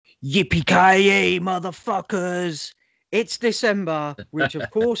Yippee-ki-yay, motherfuckers! It's December, which of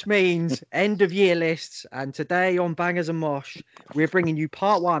course means end of year lists. And today on Bangers and Mosh, we're bringing you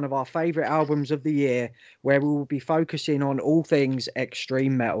part one of our favourite albums of the year, where we will be focusing on all things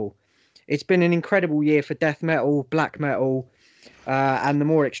extreme metal. It's been an incredible year for death metal, black metal, and the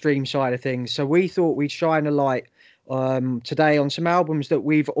more extreme side of things. So we thought we'd shine a light today on some albums that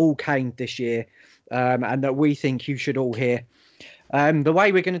we've all caned this year and that we think you should all hear. The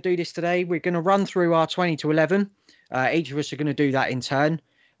way we're going to do this today, we're going to run through our 20 to 11. Each of us are going to do that in turn.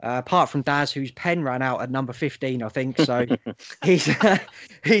 Apart from Daz, whose pen ran out at number 15, I think. So he's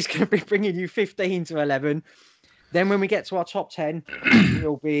he's going to be bringing you 15 to 11. Then when we get to our top 10,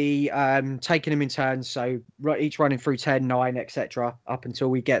 we'll be taking them in turns. So each running through 10, 9, etc. up until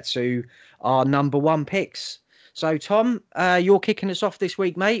we get to our number one picks. So Tom, you're kicking us off this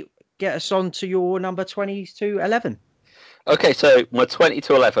week, mate. Get us on to your number 20 to 11. Okay, so my 20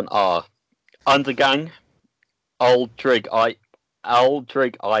 to 11 are Undergang, Aldrig I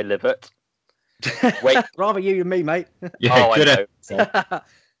Live It. Wait, rather you than me, mate. Yeah, good. I know.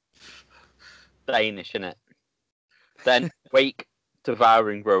 Danish, innit? Then Wake,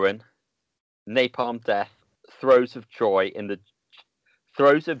 Devouring Ruin, Napalm Death, Throes of Joy in the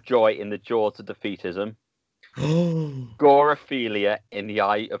Jaws of Defeatism, Gorophilia in the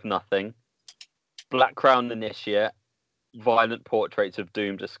Eye of Nothing, Black Crown Initiate, Violent Portraits of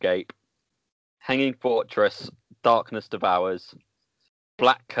Doomed Escape, Hanging Fortress, Darkness Devours,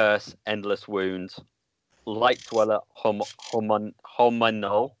 Black Curse, Endless Wounds, Light Dweller, Hominal,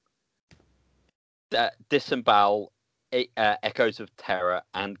 Disembowel, Echoes of Terror,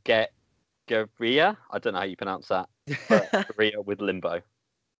 and Guerrilla. I don't know how you pronounce that. Guerrilla with Limbo.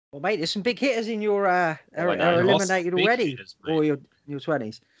 Well, mate, there's some big hitters in your are eliminated already, or your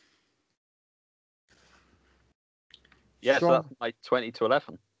 20s. Yeah, so that's my 20 to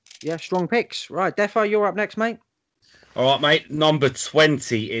 11. Yeah, strong picks. Right, Defo, you're up next, mate. All right, mate. Number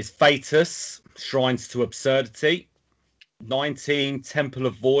 20 is Fatus, Shrines to Absurdity. 19, Temple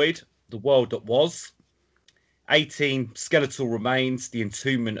of Void, The World That Was. 18, Skeletal Remains, The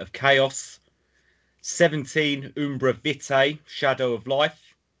Entombment of Chaos. 17, Umbra Vitae, Shadow of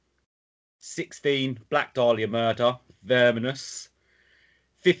Life. 16, Black Dahlia Murder, Verminous.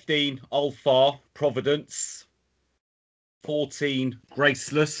 15, Ulfar, Providence. 14,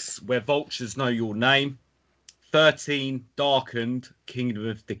 Graceless, Where Vultures Know Your Name. 13, Darkened, Kingdom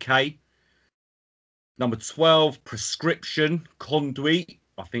of Decay. Number 12, Prescription, Conduit.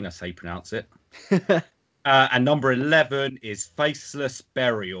 I think that's how you pronounce it. And number 11 is Faceless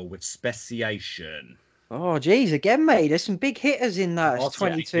Burial with Speciation. Oh, geez, again, mate. There's some big hitters in that.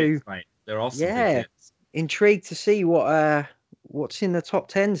 22. Hits, mate. There are some big hits. Intrigued to see what's in the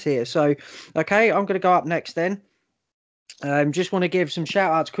top 10s here. So, okay, I'm going to go up next then. Just want to give some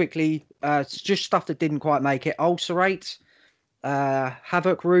shout outs quickly. It's just stuff that didn't quite make it. Ulcerate,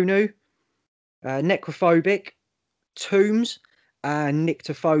 Havoc Runu, Necrophobic, Tombs, and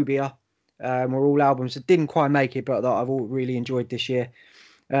Nyctophobia were all albums that didn't quite make it, but that I've all really enjoyed this year.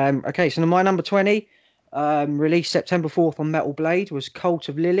 Okay, so my number 20, released September 4th on Metal Blade, was Cult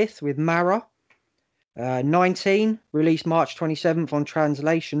of Lilith with Mara. 19, released March 27th on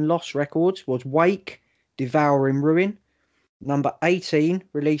Translation Lost Records, was Wake, Devouring Ruin. Number 18,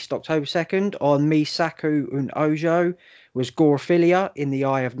 released October 2nd on Misaku and Ojo, was Gorophilia in the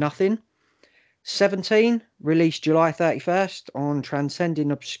Eye of Nothing. 17, released July 31st on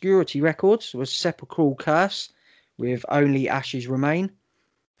Transcending Obscurity Records, was Sepulchral Curse with Only Ashes Remain.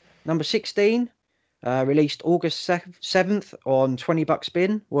 Number 16, released August 7th on 20 Buck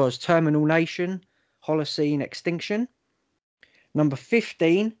Spin, was Terminal Nation, Holocene Extinction. Number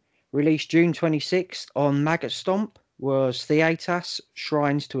 15, released June 26th on Maggot Stomp, was Theatas,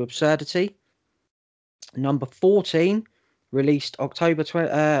 Shrines to Absurdity. Number 14, released October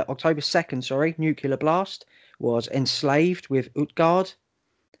 2nd, Nuclear Blast, was Enslaved with Utgard.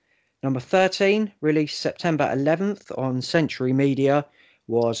 Number 13, released September 11th on Century Media,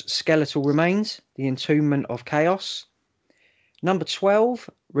 was Skeletal Remains, The Entombment of Chaos. Number 12,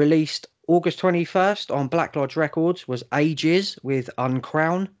 released August 21st on Black Lodge Records, was Ages with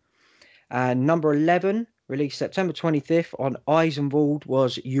Uncrown. And number 11, released September 25th on Eisenwald,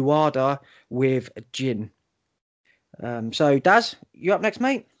 was Uada with Jin. So, Daz, you up next,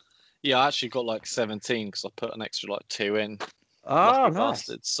 mate? Yeah, I actually got like 17 because I put an extra like 2 in. Oh, Lucky nice.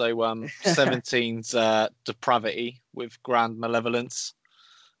 bastard. So 17's Depravity with Grand Malevolence.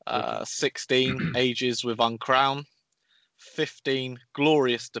 16, Ages with Uncrown. 15,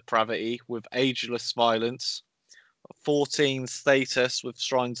 Glorious Depravity with Ageless Violence. 14, Status with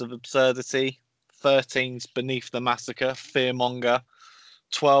Shrines of Absurdity. 13's Beneath the Massacre, Fearmonger.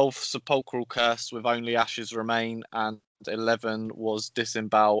 12, Sepulchral Curse with Only Ashes Remain, and 11 was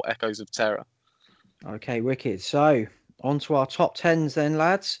Disembowel, Echoes of Terror. Okay, wicked. So on to our top tens then,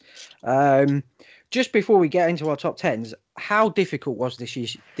 lads. Just before we get into our top tens, how difficult was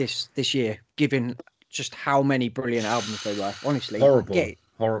this year, given just how many brilliant albums there were? Honestly, Horrible. The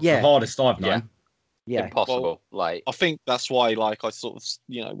Yeah. hardest I've Yeah. known. yeah, Impossible. Like, I think that's why, like, I sort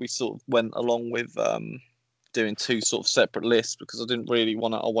of, we sort of went along with doing two sort of separate lists, because I didn't really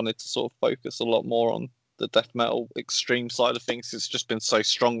want to. I wanted to sort of focus a lot more on the death metal extreme side of things. It's just been so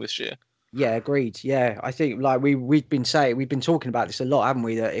strong this year. yeah, agreed. Yeah, I think like we've been talking about this a lot, haven't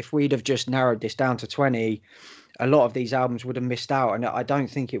we? That if we'd have just narrowed this down to 20, a lot of these albums would have missed out, and I don't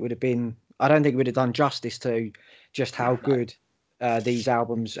think it would have been. I don't think it would have done justice to just how good these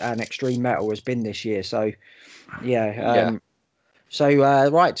albums and extreme metal has been this year. So, yeah.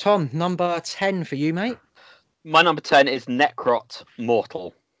 Right, Tom, number 10 for you, mate. my number 10 is Necrot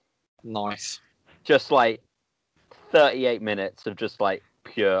Mortal. Nice. Just like 38 minutes of just like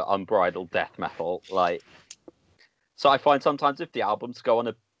pure unbridled death metal. Like, so I find sometimes if the albums go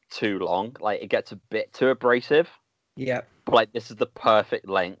on too long, like it gets a bit too abrasive. Yeah, But like this is the perfect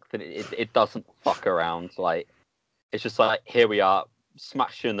length, and it doesn't fuck around. Like, it's just like, here we are,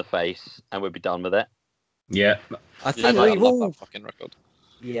 smash you in the face, and we'll be done with it. Yeah. I think I we've love all that fucking record.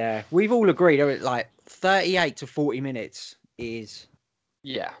 we've all agreed that like 38 to 40 minutes is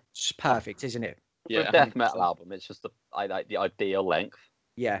Yeah, just perfect, isn't it? for Yeah, a death 100%. metal album, it's just I like the ideal length.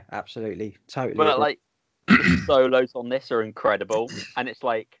 Yeah, absolutely, totally. But agree. like the solos on this are incredible, and it's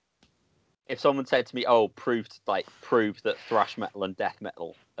like if someone said to me, "Oh, prove that thrash metal and death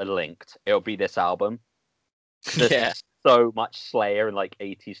metal are linked," it'll be this album. There's Yeah. so much Slayer and like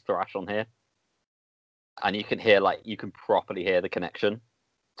 80s thrash on here, and you can properly hear the connection.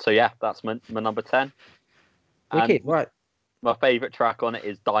 So yeah, that's my number 10. Wicked, And right? my favorite track on it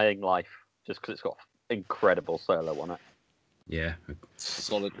is "Dying Life," just because it's got incredible solo on it. Yeah.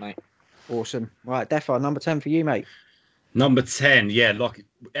 Solid, mate. Awesome. Right, Defo, number 10 for you, mate. Number 10, yeah, like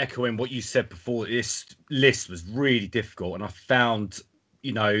echoing what you said before, this list was really difficult. And I found,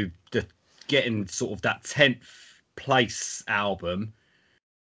 the getting sort of that 10th place album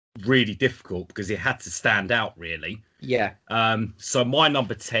really difficult because it had to stand out, really. Yeah. So my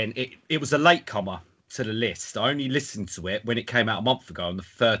number 10, it was a latecomer to the list. I only listened to it when it came out a month ago on the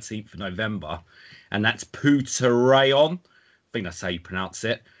 13th of November. And that's Puterayon. I think that's how you pronounce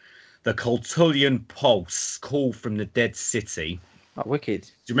it. The Coltulian Pulse, Call from the Dead City. Oh, wicked.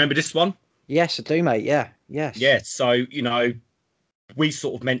 Do you remember this one? Yes, I do, mate. Yeah. Yes. Yeah, so, we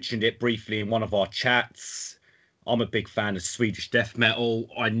sort of mentioned it briefly in one of our chats. I'm a big fan of Swedish death metal.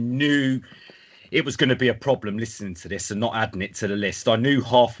 I knew it was going to be a problem listening to this and not adding it to the list. I knew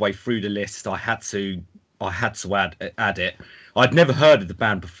halfway through the list I had to add it. I'd never heard of the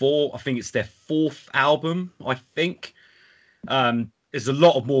band before. I think it's their 4th album, I think. There's a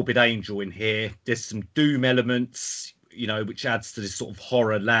lot of Morbid Angel in here. There's some doom elements, which adds to this sort of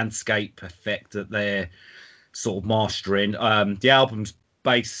horror landscape effect that they're sort of mastering. The album's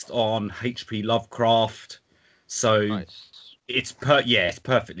based on H.P. Lovecraft, so Nice. it's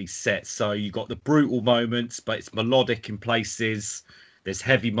perfectly set. So you got the brutal moments, but it's melodic in places. There's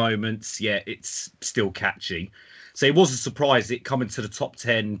heavy moments. Yeah, it's still catchy. So it was a surprise it coming to the top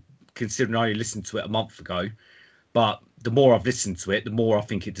 10, considering I only listened to it a month ago. But the more I've listened to it, the more I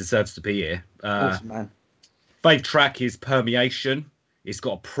think it deserves to be here. Awesome, man. Fave track is Permeation. It's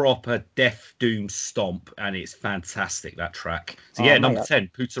got a proper death doom stomp, and it's fantastic, that track. So yeah, mate, number 10,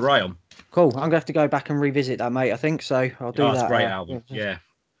 Puterayon. Cool. I'm gonna have to go back and revisit that, mate. I think so. I'll do that. It's a great album. Yeah.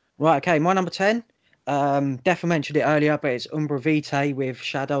 Right. Okay. My number 10. Defo mentioned it earlier, but it's Umbra Vitae with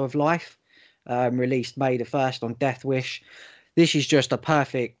Shadow of Life, released May the 1st on Death Wish. This is just a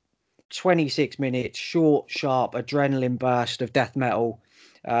perfect 26 minutes, short, sharp, adrenaline burst of death metal.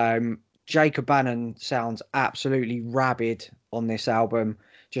 Jacob Bannon sounds absolutely rabid on this album.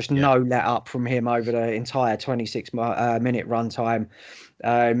 Just no let up from him over the entire 26-minute runtime.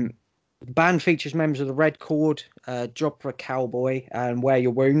 The band features members of the Red Chord, Job for a Cowboy, and Wear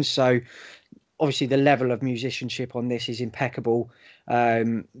Your Wounds. So obviously the level of musicianship on this is impeccable.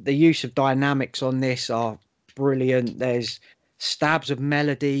 The use of dynamics on this are brilliant. There's stabs of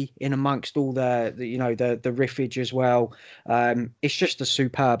melody in amongst all the riffage as well. It's just a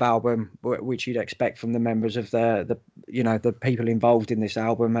superb album, which you'd expect from the members of the people involved in this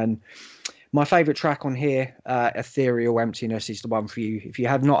album. And my favorite track on here, Ethereal Emptiness, is the one for you. If you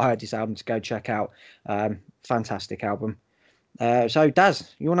have not heard this album, to go check out. Fantastic album. So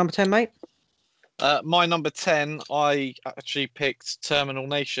Daz, your number 10, mate? My number 10, I actually picked Terminal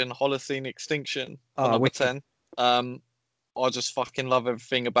Nation, Holocene Extinction for number wicked. 10. I just fucking love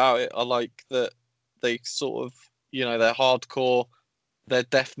everything about it. I like that they sort of, they're hardcore, they're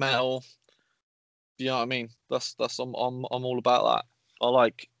death metal. You know what I mean? That's I'm all about that. I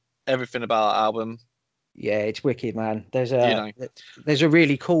like everything about that album. Yeah, it's wicked, man. There's You know. a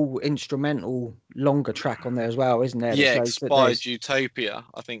really cool instrumental longer track on there as well, isn't there? that Yeah, shows that Expired there's- Utopia.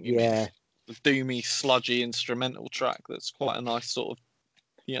 I think you Yeah, mean the doomy, sludgy instrumental track. That's quite a nice sort of,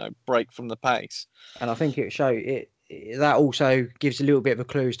 break from the pace. and I think that also gives a little bit of a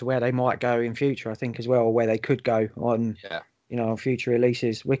clue as to where they might go in future. I think as well, where they could go on, on future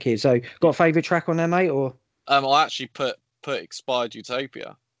releases. Wicked. So, got a favourite track on there, mate? Or I actually put Expired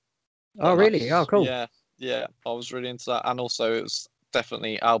Utopia. oh, really? Oh, cool. Yeah, I was really into that, and also it was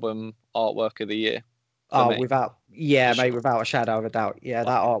definitely album artwork of the year. Oh, me. without a shadow of a doubt. Yeah,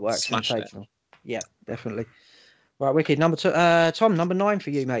 that artwork's sensational. Yeah, definitely. Right, wicked. Number two, Tom, number 9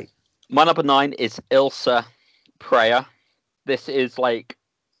 for you, mate. My number 9 is Ilsa Prayer. This is like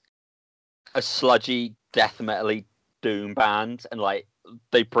a sludgy death metal doom band, and like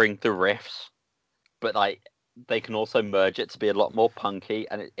they bring the riffs, but like they can also merge it to be a lot more punky,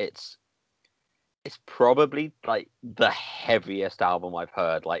 and it's probably like the heaviest album I've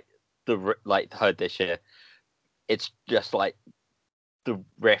heard. Heard this year. It's just like the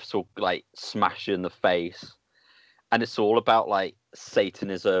riffs will like smash you in the face, and it's all about like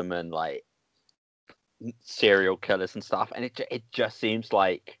Satanism and like serial killers and stuff. And it just seems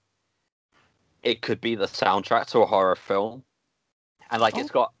like it could be the soundtrack to a horror film, and like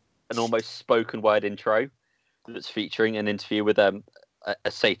it's got an almost spoken word intro that's featuring an interview with a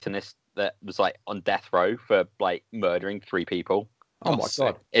Satanist that was like on death row for like murdering 3 people. Oh my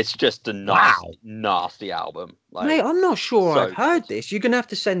god! It's just a nasty album. Like, mate, I'm not sure so I've heard this. You're gonna have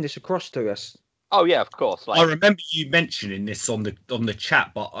to send this across to us. Oh yeah, of course. I remember you mentioning this on the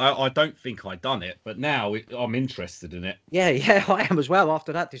chat, but I don't think I done it. But now I'm interested in it. Yeah, I am as well.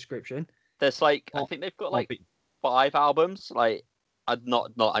 After that description, there's I think they've got 5 albums. Like, I'm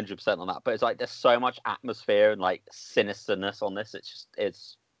not 100% on that, but it's like there's so much atmosphere and like sinisterness on this.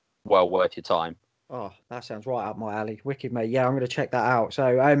 It's well worth your time. Oh, that sounds right up my alley. Wicked, mate. Yeah, I'm going to check that out.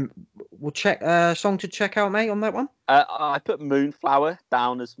 So, we'll check song to check out, mate, on that one. I put Moonflower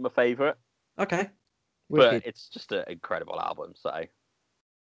down as my favourite. Okay. Wicked. But it's just an incredible album. So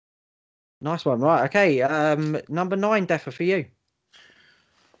nice one. Right. Okay. Number 9, Deffa, for you.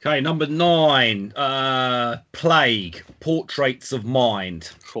 Okay, number 9, Plague, Portraits of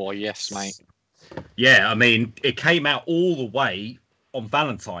Mind. Oh yes, mate. Yeah, I mean, it came out all the way on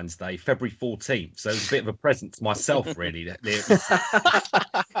Valentine's Day, February 14th. So it was a bit of a present to myself, really. As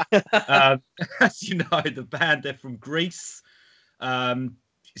you know, the band, they're from Greece.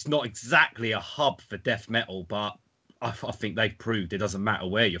 It's not exactly a hub for death metal, but I think they've proved it doesn't matter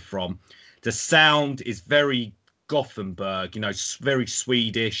where you're from. The sound is very Gothenburg, very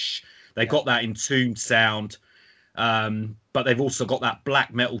Swedish. They got that Entombed sound, but they've also got that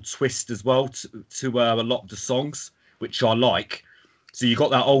black metal twist as well to a lot of the songs, which I like. So you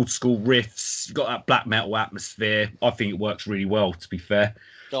got that old school riffs, you got that black metal atmosphere. I think it works really well, to be fair.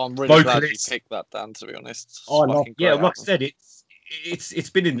 Oh, I'm really glad you picked that, Dan, to be honest. Like I said, it's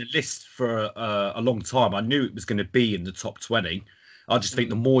been in the list for a long time. I knew it was going to be in the top 20. I just think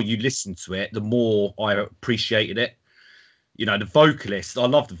the more you listen to it, the more I appreciated it. The vocalist, I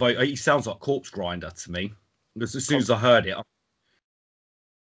love the vocal. He sounds like Corpse Grinder to me. As soon as I heard it.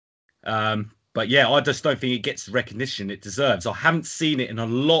 But yeah, I just don't think it gets the recognition it deserves. I haven't seen it in a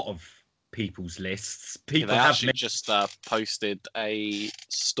lot of people's lists. People have actually just posted a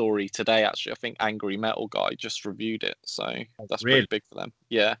story today. Actually, I think Angry Metal Guy just reviewed it, so that's really big for them.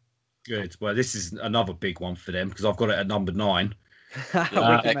 Yeah, good. Well, this is another big one for them because I've got it at number 9.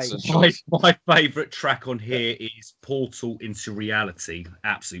 Excellent. My favourite track on here is Portal into Reality.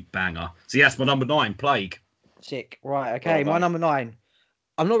 Absolute banger. So yeah, that's my number 9, Plague. Sick. Right. Okay, my number 9.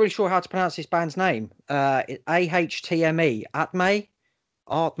 I'm not really sure how to pronounce this band's name. AHTME. Atme.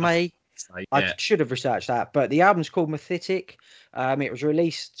 Yeah. I should have researched that, but the album's called Mythitic. It was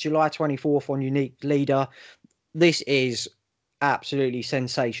released July 24th on Unique Leader. This is absolutely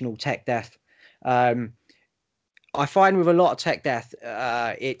sensational tech death. I find with a lot of tech death,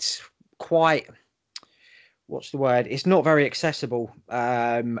 it's quite, what's the word? It's not very accessible.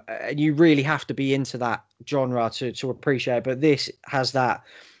 And you really have to be into that genre to appreciate it. But this has that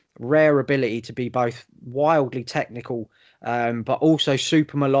rare ability to be both wildly technical, but also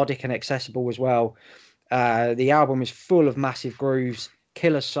super melodic and accessible as well. The album is full of massive grooves,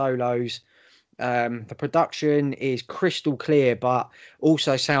 killer solos. The production is crystal clear, but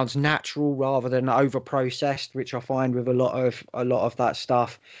also sounds natural rather than over processed, which I find with a lot of that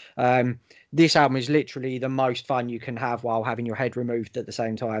stuff. this album is literally the most fun you can have while having your head removed at the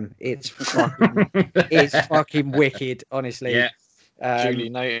same time. It's fucking wicked, honestly. Yeah. Duly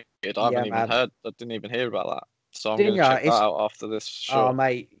noted. I haven't even man. heard. I didn't even hear about that. So I'm Didn't going to ya? check that out after this. Oh, Sure.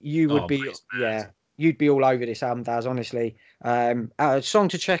 mate, you would be, mate, it's mad. yeah, you'd be all over this album, Daz, honestly. A song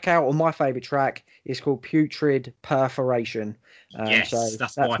to check out on my favourite track is called Putrid Perforation. Yes, so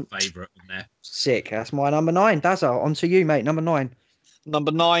that's my favourite one there. Sick. That's my number 9. Dazza, on to you, mate. Number 9.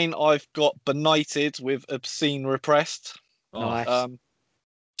 Number 9, I've got Benighted with Obscene Repressed. Nice.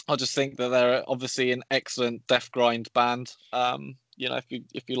 I just think that they're obviously an excellent death grind band. You know,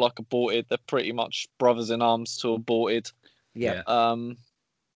 if you like Aborted, they're pretty much brothers in arms to Aborted. Yeah.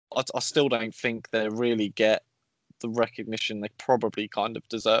 I still don't think they really get the recognition they probably kind of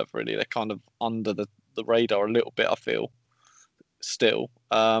deserve. Really, they're kind of under the radar a little bit, I feel. Still.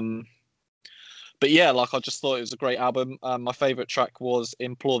 But yeah, like I just thought it was a great album. My favourite track was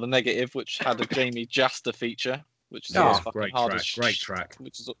Implore the Negative, which had a Jamie Jasta feature, which is always fucking great hard track, as great track.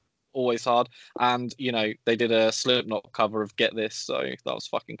 which is always hard. And you know, they did a Slipknot cover of Get This, so that was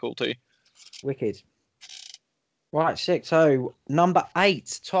fucking cool too. Wicked. Right, sick. So number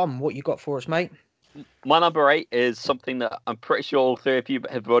 8, Tom, what you got for us, mate? My number 8 is something that I'm pretty sure all three of you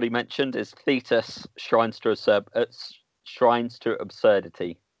have already mentioned. Is Thetis Shrines to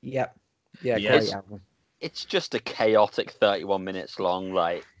Absurdity. Yep. Yeah, Yes. great album. It's just a chaotic 31 minutes long.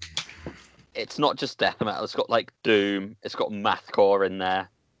 Like, it's not just death metal. It's got like doom. It's got mathcore in there.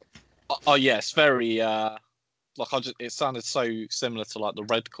 Oh yeah, it's very it sounded so similar to like the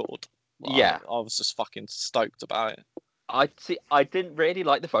Red Chord. Like, Yeah. I was just fucking stoked about it. I didn't really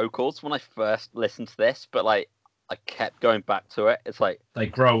like the vocals when I first listened to this, but like I kept going back to it. It's like, They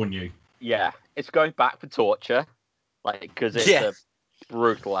grow on you. yeah, it's going back for torture, like, because it's Yeah. a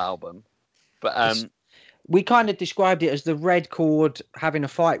brutal album. But We kind of described it as the Red Chord having a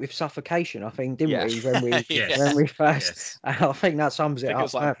fight with suffocation, I think, didn't Yeah. we? When we Yes. when we first, Yes. I think that sums I it think up. it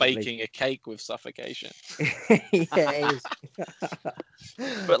was like perfectly. baking a cake with suffocation. Yeah, it is.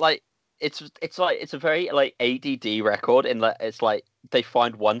 but like it's a very like ADD record in that it's like they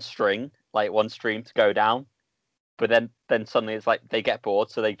find one stream to go down, but then suddenly it's like they get bored,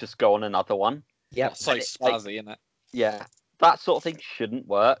 so they just go on another one. Yep. So It's like- spazzy, isn't it? Yeah, that sort of thing shouldn't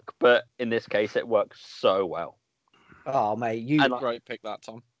work, but in this case it works so well. Oh, mate, you. And Great pick that,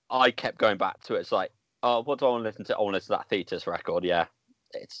 Tom. I kept going back to it. It's like, oh, what do I want to listen to? I want to listen to that Thetis record. Yeah,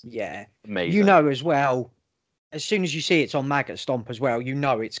 it's Yeah. amazing. You know as well. As soon as you see it's on Maggot Stomp as well, you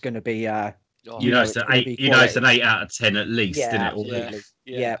know it's going to be. Oh, You know, it's it's an gonna 8. be You know, it's an quality. 8 out of 10 at least, Yeah, isn't it? absolutely.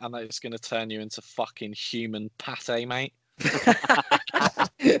 yeah, Yeah. and it's going to turn you into fucking human pate, mate.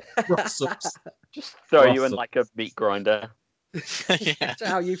 Brussels. Just throw you in Russell. like a meat grinder. Yeah. That's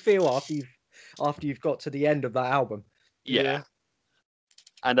how you feel after you've got to the end of that album. Yeah. Yeah.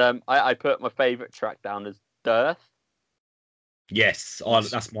 And I put my favourite track down as Dearth. Yes,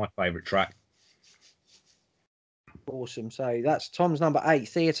 that's my favourite track. Awesome. So that's Tom's number 8,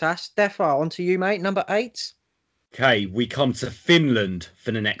 Theatas. Defa, on to you, mate. Number 8. Okay, we come to Finland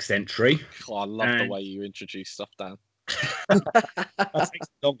for the next entry. Oh, I love the And- way you introduce stuff, Dan. That takes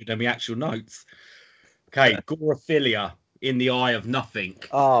longer than the actual notes. Okay, Gorophilia, In the Eye of Nothing.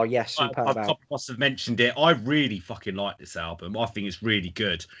 Oh, yes. A Superb couple album. of us have mentioned it. I really fucking like this album. I think it's really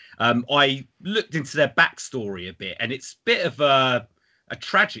good. I looked into their backstory a bit, and it's a bit of a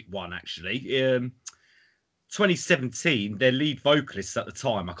tragic one, actually. 2017, their lead vocalist at the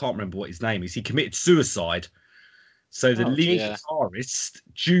time, I can't remember what his name is, he committed suicide. So the Oh, lead Jesus. guitarist,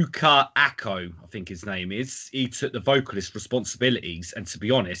 Jukka Akko, I think his name is, he took the vocalist responsibilities, and to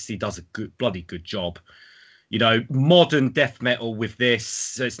be honest, he does a bloody good job. You know, modern death metal with this,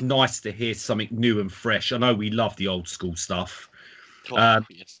 so it's nice to hear something new and fresh. I know we love the old school stuff. Oh,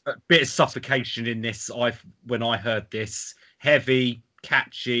 yes. A bit of suffocation in this. When I heard this, heavy,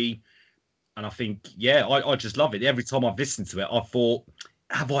 catchy, and I think, yeah, I just love it. Every time I've listened to it, I thought,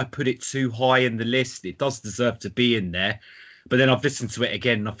 have I put it too high in the list? It does deserve to be in there. But then I've listened to it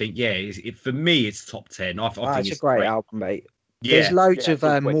again, and I think, yeah, for me, it's top 10. I think It's a great album, mate. Yeah, There's loads yeah, of it's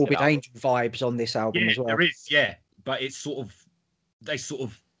a wicked Morbid album. Angel vibes on this album as well. there is, yeah. But it's they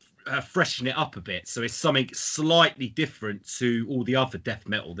sort of freshen it up a bit. So it's something slightly different to all the other death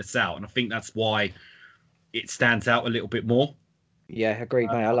metal that's out. And I think that's why it stands out a little bit more. Yeah, agreed,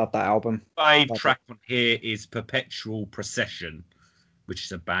 mate. I love that album. My Love track on here is Perpetual Procession, which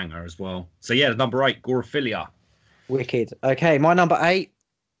is a banger as well. So yeah, number 8, Gorophilia. Wicked. Okay, my number 8.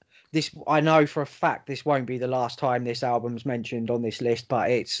 This, I know for a fact this won't be the last time this album's mentioned on this list, but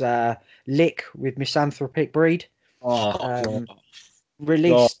it's Lick with Misanthropic Breed. Oh, Um,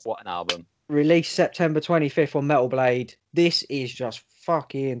 released What an album. released September 25th on Metal Blade. This is just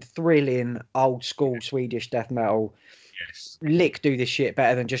fucking thrilling old school Swedish death metal. Yes. Lick do this shit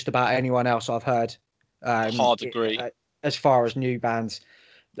better than just about anyone else I've heard. Hard agree. As far as new bands,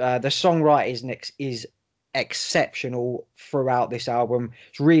 the songwriting is exceptional throughout this album.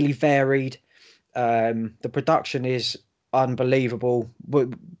 It's really varied. The production is unbelievable.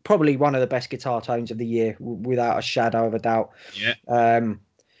 Probably one of the best guitar tones of the year, without a shadow of a doubt. Yeah.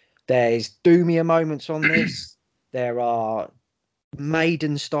 There's doomier moments on this. There are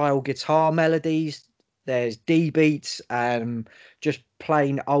Maiden style guitar melodies. There's D beats and just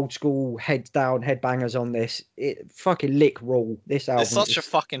plain old school heads down headbangers on this. It fucking lick raw. This album. It's such a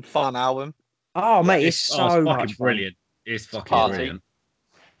fucking fun album. Oh mate, It's so fucking much fun. brilliant. It's fucking Party. brilliant.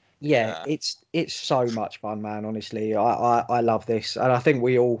 Yeah, it's so much fun, man. Honestly, I love this, and I think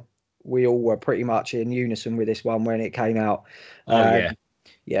we all were pretty much in unison with this one when it came out.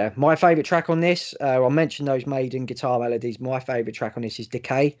 Yeah. My favorite track on this, I mentioned those Maiden guitar melodies. My favorite track on this is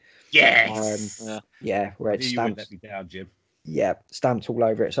Decay. Yes. Yeah, where it's You wouldn't stamped. let me down, Jim. Yeah, stamped all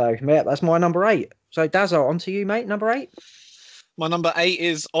over it. So yeah, that's my number 8. So Dazzo, on to you, mate. Number 8. My number 8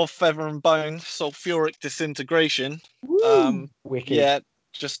 is Of Feather and Bone, Sulfuric Disintegration. Wicked. Yeah,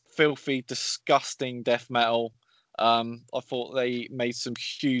 just filthy, disgusting death metal. I thought they made some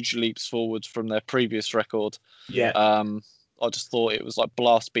huge leaps forward from their previous record. Yeah. I just thought it was like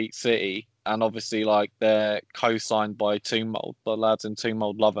Blast Beat City, and obviously like they're co-signed by Tomb Mold. The lads in Tomb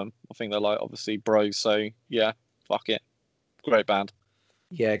Mold love them. I think they're like obviously bros. So yeah, fuck it, great band.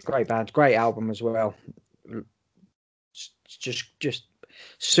 Yeah, great band, great album as well. It's just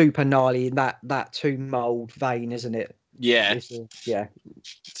super gnarly in that Tomb Mold vein, isn't it? Yeah, Yeah,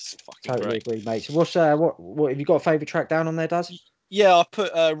 it's fucking totally great. agree, mate. So what's what have you got a favourite track down on there, Daz? Yeah, I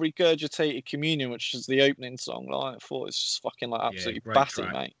put Regurgitated Communion, which is the opening song. Like, I thought it's just fucking like absolutely great batty,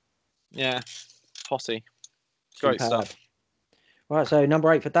 track. mate. Yeah, potty. Great Superb. stuff. Right, so number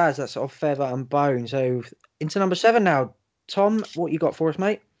 8 for Daz, that's Of Feather and Bone. So into number 7 now. Tom, what you got for us,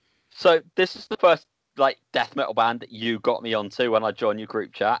 mate? So this is the first like death metal band that you got me onto when I joined your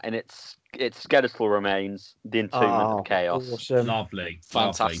group chat, and it's Skeletal Remains, The Entombment of Chaos. Awesome. Lovely.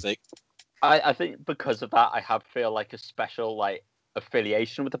 Fantastic. I think because of that, I feel like a special like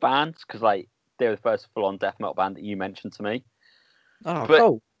affiliation with the band because like they're the first full-on death metal band that you mentioned to me. Oh, But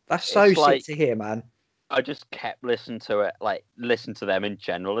cool. That's so it's sick like- to hear, man. I just kept listening to it, like listen to them in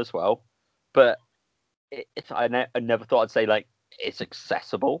general as well. But I never thought I'd say like it's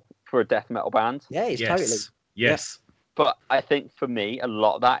accessible for a death metal band. Yeah, it's totally. Yes. But I think for me, a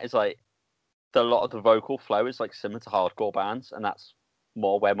lot of that is like a lot of the vocal flow is like similar to hardcore bands, and that's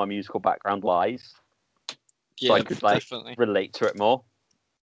more where my musical background lies. Yeah, I could, like, definitely. Relate to it more.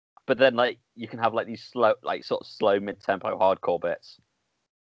 But then like you can have like these slow, like sort of slow mid-tempo hardcore bits,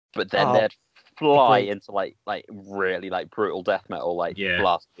 but then Oh, they'd fly agreed. into like really like brutal death metal, like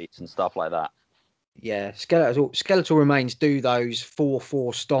blast beats and stuff like that. Yeah, Skeletal Remains do those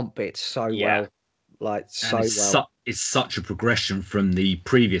 4/4 stomp bits so Yeah. well. Like so And well. it's such a progression from the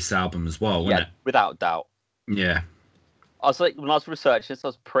previous album as well, wasn't Without doubt. it? Yeah. I was like, when I was researching this,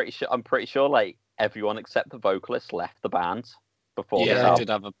 I'm pretty sure like everyone except the vocalist left the band before this Yeah, they album. did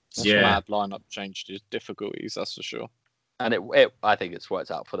have a Yeah. mad lineup change to difficulties, that's for sure. And I think it's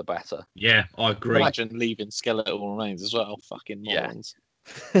worked out for the better. Yeah, I agree. Imagine leaving Skeletal Remains as well. Fucking Yeah. morons.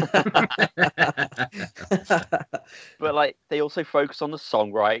 But like they also focus on the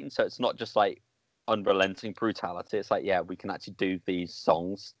songwriting, so it's not just like unrelenting brutality. It's like, yeah, we can actually do these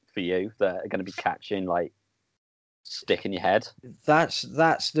songs for you that are going to be catching, like stick in your head. That's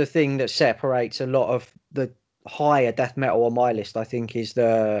the thing that separates a lot of the higher death metal on my list, I think, is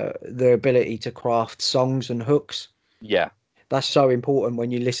the ability to craft songs and hooks. Yeah, That's so important when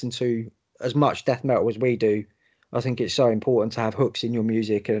you listen to as much death metal as we do. I think it's so important to have hooks in your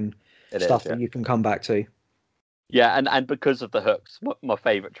music and it stuff is. Yeah. that you can come back to. Yeah, and because of the hooks, my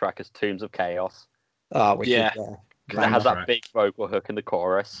favorite track is Tombs of Chaos. Oh, wicked, Yeah. Because it Grand has track. that big vocal hook in the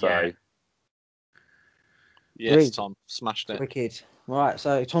chorus. So Yeah. Yes, Brilliant. Tom. Smashed it. Wicked. Right,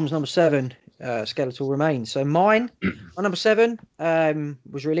 so Tom's number 7, Skeletal Remains. So mine, my number 7,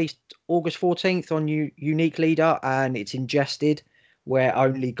 was released August 14th on Unique Leader, and it's Ingested, Where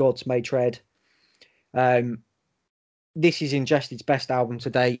Only Gods May Tread. This is Ingested's best album to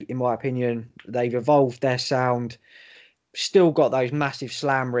date, in my opinion. They've evolved their sound, still got those massive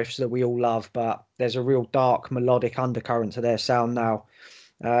slam riffs that we all love, but there's a real dark melodic undercurrent to their sound now.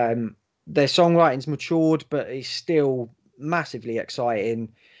 Their songwriting's matured, but it's still massively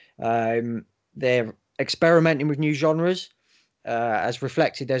exciting. They're experimenting with new genres, as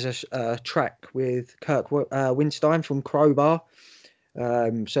reflected. There's a track with Kirk Winstein from Crowbar.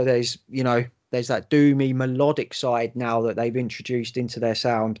 So there's, there's that doomy melodic side now that they've introduced into their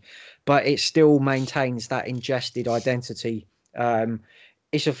sound, but it still maintains that ingested identity.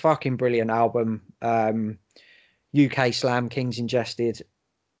 It's a fucking brilliant album. UK Slam Kings Ingested,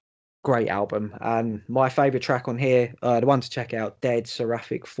 great album. And my favourite track on here, the one to check out, Dead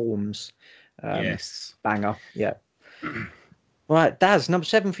Seraphic Forms. Yes. Banger. Yeah. Right, Daz, number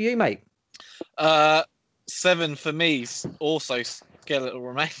 7 for you, mate. 7 for me, also Skeletal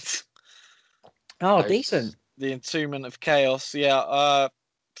Remains. Oh, Nice. decent. The Entombment of Chaos. Yeah,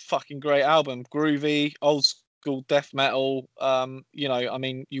 fucking great album. Groovy, old school death metal. You know, I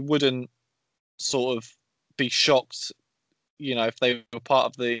mean, you wouldn't sort of be shocked, you know, if they were part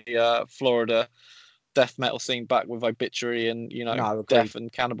of the Florida death metal scene back with Obituary and, you know, No, agreed. Death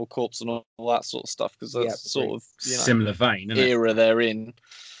and Cannibal Corpse and all that sort of stuff, because that's Yeah, sort agreed. of, you know, Similar vein, isn't it? era they're in.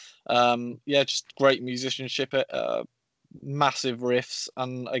 Yeah, just great musicianship, massive riffs,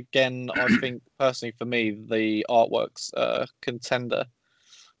 and again, I think personally for me, the artwork's contender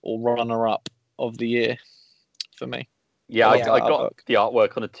or runner-up of the year for me. Yeah, I I, like I that got artwork. the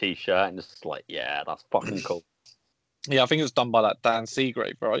artwork on a T-shirt, and it's just like, yeah, that's fucking cool. Yeah, I think it was done by that Dan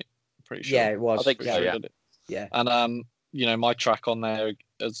Seagrave, right? Pretty sure. Yeah, it was. I think Pretty so, sure he yeah. did it. Yeah. And you know, my track on there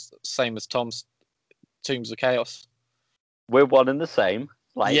is same as Tom's, Tombs of Chaos. We're one and the same.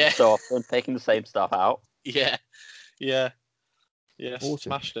 Like, Yeah. so often taking the same stuff out. Yeah, yeah, yeah. Awesome.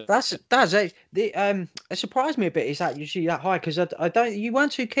 Smashed it. That's it. It surprised me a bit. Is that usually that high? Because I don't. You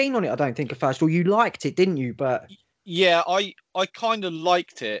weren't too keen on it. I don't think at first. Or you liked it, didn't you? But Yeah, I kind of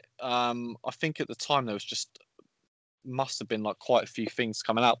liked it. I think at the time there was just must have been like quite a few things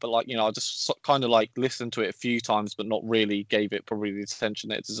coming out, but like, you know, I just kind of like listened to it a few times, but not really gave it probably the attention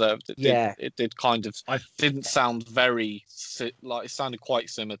that it deserved. It did kind of didn't sound very like, it sounded quite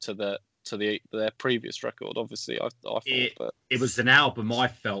similar to their previous record. Obviously, I thought, but It was an album I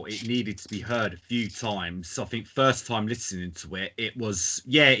felt it needed to be heard a few times. I think first time listening to it, it was,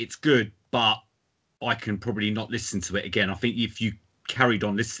 yeah, it's good, but I can probably not listen to it again. I think if you carried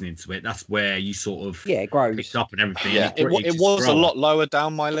on listening to it, that's where you sort of yeah, it grows. picked up and everything. Yeah. and it just was a grow. lot lower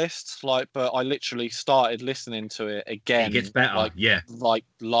down my list, like, but I literally started listening to it again. It gets better, like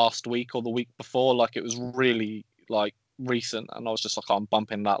last week or the week before. Like, it was really like recent, and I was just like, I'm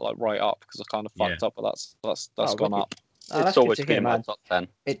bumping that like right up because I kind of fucked up, but that's Oh, gone wicked. up. Oh, that's It's good always to been hear, in my man. top 10.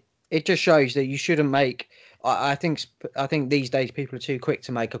 It just shows that you shouldn't make. I think these days people are too quick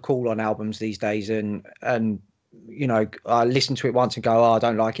to make a call on albums these days, and you know, I listen to it once and go, oh, I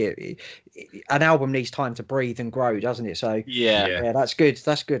don't like it. An album needs time to breathe and grow, doesn't it? So Yeah. yeah, that's good.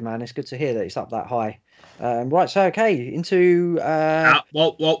 That's good, man. It's good to hear that it's up that high. Right, so okay, into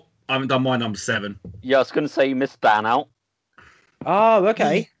Well, I haven't done my number 7. Yeah, I was going to say you missed Dan out. oh,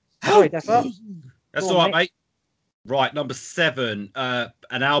 okay. Sorry, Defo. That's Go all on, right, mate. Right, number 7,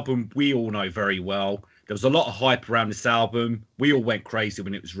 an album we all know very well. There was a lot of hype around this album. We all went crazy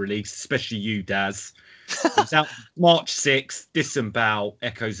when it was released, especially you, Daz. It was out March 6th, Disembowel,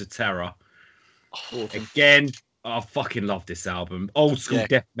 Echoes of Terror. Again, I fucking love this album. Old school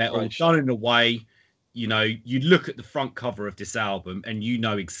death metal, right. done in a way, you know, you look at the front cover of this album and you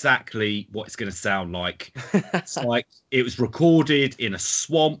know exactly what it's going to sound like. It's like it was recorded in a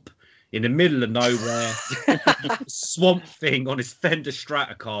swamp in the middle of nowhere. Swamp Thing on his Fender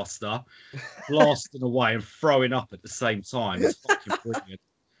Stratocaster, blasting away and throwing up at the same time. It's fucking brilliant.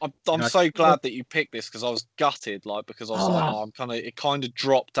 I'm so glad that you picked this, because I was gutted, like, because I was like, oh, it kind of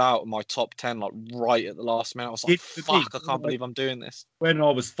dropped out of my top 10 like right at the last minute. I was like, fuck, I can't believe I'm doing this. When I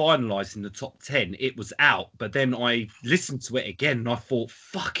was finalising the top 10, it was out, but then I listened to it again and I thought,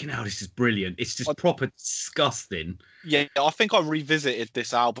 fucking hell, this is brilliant. It's just proper disgusting. Yeah, I think I revisited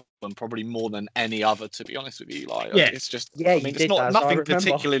this album probably more than any other, to be honest with you. Like, Yeah. it's just, Yeah, I you mean, did it's not that, so I nothing remember.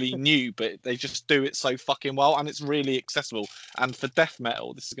 particularly new, but they just do it so fucking well, and it's really accessible. And for death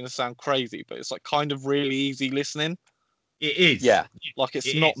metal, this is going to sound crazy, but it's like kind of really easy listening. It is. Yeah. Like, it's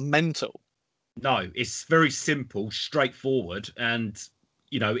It not is. mental. No, it's very simple, straightforward, and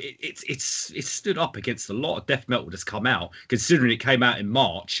you know it's stood up against a lot of death metal that's come out, considering it came out in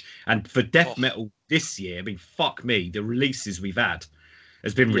March. And for death metal this year, I mean, fuck me, the releases we've had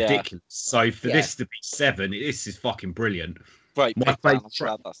has been ridiculous. So for this to be 7, this is fucking brilliant. Great, My pick, Dan. favourite I'm track,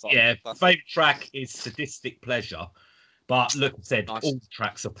 glad that's up. yeah, That's favorite track is Sadistic Pleasure, but look, I said Nice. all the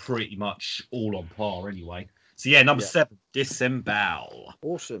tracks are pretty much all on par anyway. So yeah, number 7, Disembowel.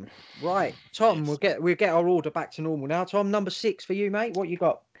 Awesome. Right, Tom, we'll get our order back to normal now. Tom, number 6 for you, mate. What you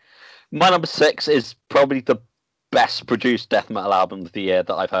got? My number 6 is probably the best produced death metal album of the year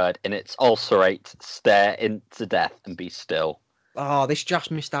that I've heard, and it's Ulcerate, Stare into Death and Be Still. Oh, this just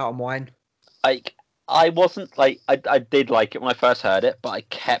missed out on mine. Like, I wasn't like I did like it when I first heard it, but I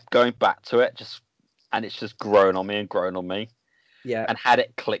kept going back to it and it's just grown on me and grown on me. Yeah. And had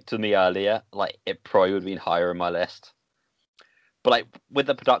it clicked with me earlier, like it probably would have been higher in my list. But like with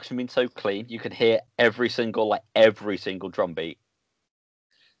the production being so clean, you can hear every single drum beat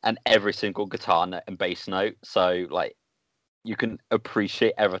and every single guitar note and bass note. So like you can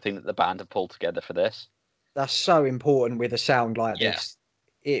appreciate everything that the band have pulled together for this. That's so important with a sound like Yeah. this.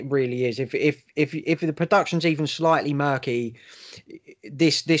 It really is. If the production's even slightly murky,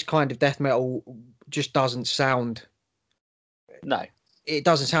 this kind of death metal just doesn't sound. No, it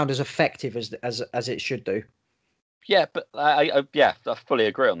doesn't sound as effective as it should do. Yeah, but I fully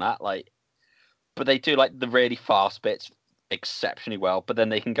agree on that. Like, but they do like the really fast bits exceptionally well. But then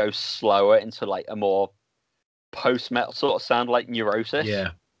they can go slower into like a more post-metal sort of sound, like Neurosis.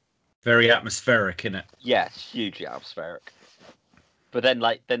 Yeah, very atmospheric, isn't it? Yeah, it's hugely atmospheric. But then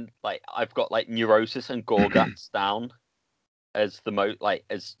I've got like Neurosis and Gorguts down as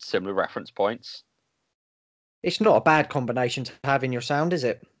as similar reference points. It's not a bad combination to have in your sound, is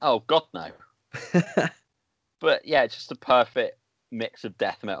it? Oh God, no. But yeah, it's just a perfect mix of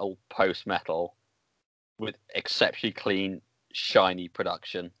death metal, post metal, with exceptionally clean, shiny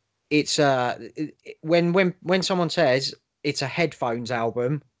production. It's when someone says it's a headphones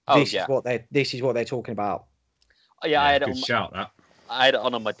album, this is what they're talking about. Oh, yeah, I had good shout that. I had it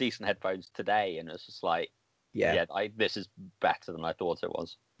on my decent headphones today, and it's just like, yeah, this is better than I thought it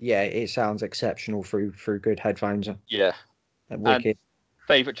was. Yeah, it sounds exceptional through good headphones. Yeah, wicked. And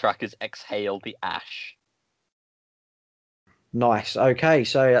favorite track is "Exhale the Ash." Nice. Okay,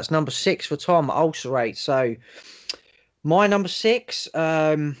 so that's number 6 for Tom. Ulcerate. So my number 6,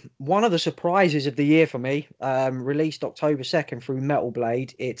 one of the surprises of the year for me, released October 2nd through Metal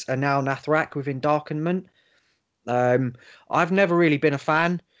Blade. It's Anal Nathrak with Endarkenment. I've never really been a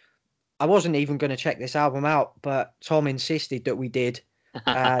fan. I wasn't even going to check this album out, but Tom insisted that we did.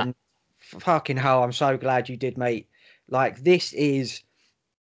 And fucking hell, I'm so glad you did, mate. Like, this is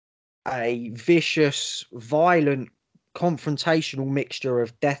a vicious, violent, confrontational mixture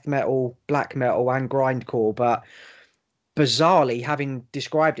of death metal, black metal, and grindcore. But bizarrely, having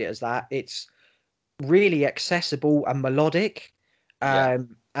described it as that, it's really accessible and melodic.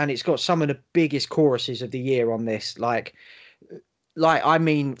 And it's got some of the biggest choruses of the year on this. Like I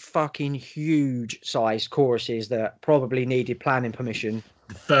mean, fucking huge sized choruses that probably needed planning permission.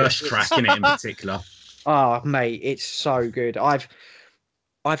 The first track in it in particular. Oh, mate, it's so good. I've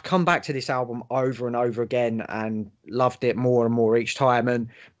come back to this album over and over again and loved it more and more each time. And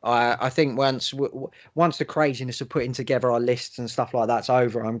I think once the craziness of putting together our lists and stuff like that's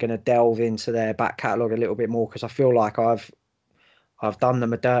over, I'm going to delve into their back catalogue a little bit more, because I feel like I've done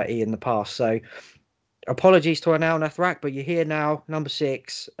them a dirty in the past. So apologies to Anal Nathrak, but you're here now, number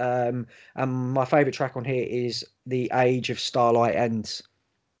 6. And my favourite track on here is The Age of Starlight Ends.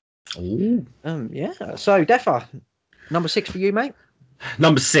 Ooh. Yeah. So Defa, number 6 for you, mate.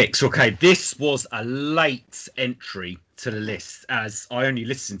 Number 6. Okay, this was a late entry to the list, as I only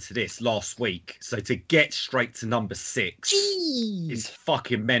listened to this last week. So to get straight to number 6 is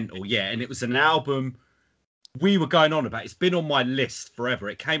fucking mental. Yeah, and it was an album we were going on about. It's been on my list forever.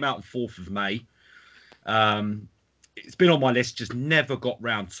 It came out on 4th of May. It's been on my list, just never got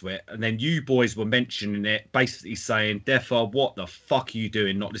round to it. And then you boys were mentioning it, basically saying, Defa, what the fuck are you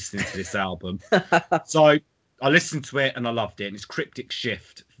doing not listening to this album? So I listened to it and I loved it. And it's Cryptic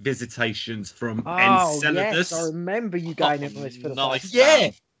Shift, Visitations from Enceladus. Yes, I remember you going in this for the nice.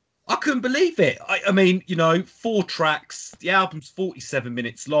 Yeah, I couldn't believe it. I mean, 4 tracks. The album's 47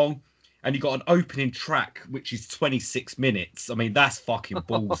 minutes long. And you got an opening track which is 26 minutes. I mean, that's fucking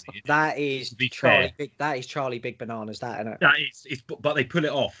ballsy. That is Charlie Big. That is Charlie Big Bananas. That, isn't it? That is. But they pull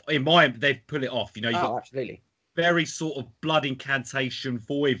it off. They've pulled it off. You got absolutely very sort of blood incantation,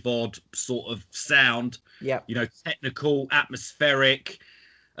 voivod sort of sound. Yeah. Technical, atmospheric.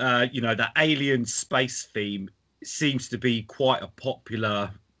 That alien space theme seems to be quite a popular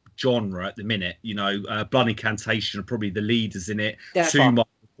genre at the minute. Blood incantation are probably the leaders in it.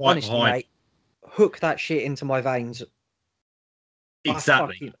 Honestly, mate, hook that shit into my veins.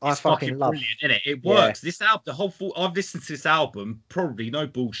 Exactly. I fucking love brilliant, isn't it? It works. Yeah. This album, I've listened to this album probably, no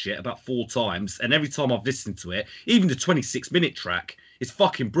bullshit, about 4 times, and every time I've listened to it, even the 26-minute track, is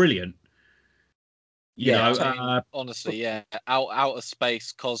fucking brilliant. Honestly, yeah, outer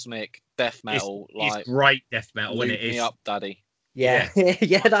space, cosmic, death metal, it's great death metal. Loop me up, daddy. Yeah,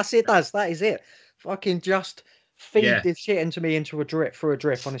 yeah, that's it. That is it. Fucking just feed Yeah. this shit into me into a drip through a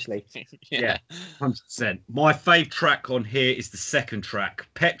drip, honestly. Yeah. 100%. My fave track on here is the second track,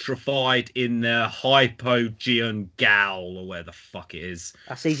 Petrified in the Hypogean Gal, or where the fuck it is.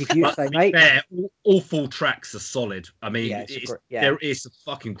 That's easy for you to But say, to be mate. fair, all four tracks are solid. I mean, Yeah, there is a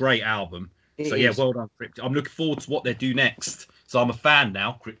fucking great album. It So yeah, is. well done, Cryptic. I'm looking forward to what they do next. So I'm a fan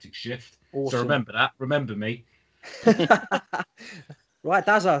now, Cryptic Shift. Awesome. So remember that. Remember me. Right,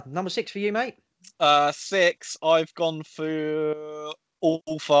 Dazza, number 6 for you, mate. 6. I've gone for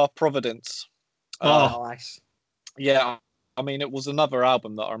Alpha Providence. Nice. Yeah, I mean, it was another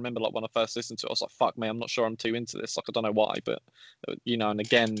album that I remember, like, when I first listened to it, I was like, fuck me, I'm not sure I'm too into this. Like, I don't know why, but, you know, and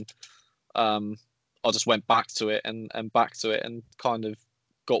again, I just went back to it and back to it and kind of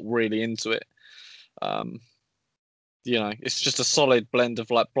got really into it. You know, it's just a solid blend of,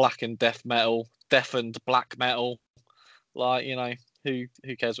 like, black and death metal, deafened black metal. Like, you know, who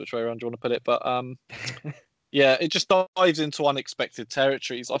cares which way around you want to put it? But, yeah, it just dives into unexpected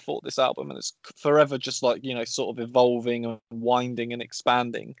territories. I thought this album, and it's forever just like, you know, sort of evolving and winding and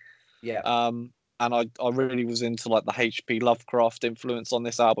expanding. Yeah. And I really was into like the H.P. Lovecraft influence on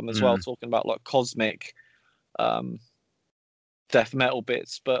this album as well, talking about like cosmic death metal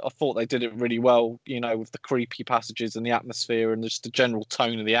bits. But I thought they did it really well, you know, with the creepy passages and the atmosphere and just the general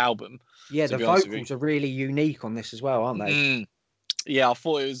tone of the album. Yeah, the vocals are really unique on this as well, aren't they? Yeah, I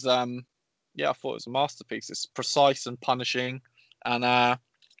thought it was a masterpiece. It's precise and punishing. And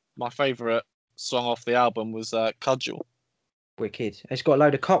my favourite song off the album was Cudgel. Wicked. It's got a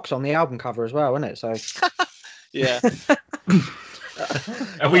load of cocks on the album cover as well, isn't it? So yeah.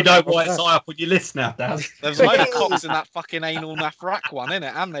 And we know why it's high up on your list now, Dan. There's a load of cocks in that fucking Anal Naff Rack one, isn't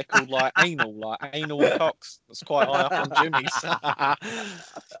it? And they're called like anal cocks. That's quite high up on Jimmy's.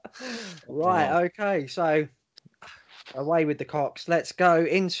 Right, okay. So away with the cocks. Let's go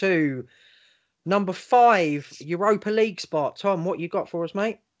into number 5, Europa League spot. Tom, what you got for us,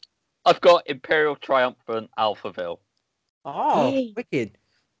 mate? I've got Imperial Triumphant Alphaville. Oh, wicked.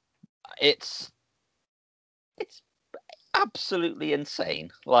 It's absolutely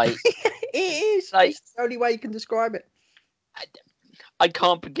insane. Like it is. Like, it's the only way you can describe it. I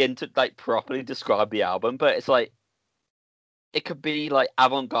can't begin to like properly describe the album, but it's like it could be like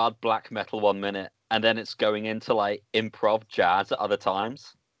avant-garde black metal one minute, and then it's going into like improv jazz at other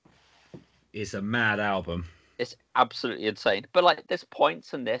times. It's a mad album. It's absolutely insane. But like there's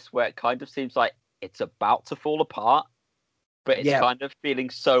points in this where it kind of seems like it's about to fall apart, but it's kind of feeling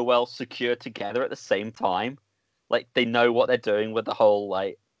so well secured together at the same time. Like they know what they're doing with the whole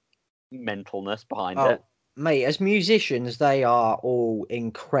like mentalness behind it. Mate, as musicians, they are all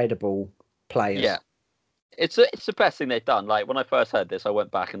incredible players. Yeah. It's the best thing they've done. Like when I first heard this, I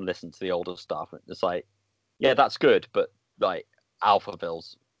went back and listened to the older stuff. And it's like, yeah, that's good, but like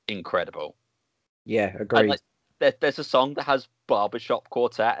Alphaville's incredible. Yeah, agreed. Like, there's a song that has barbershop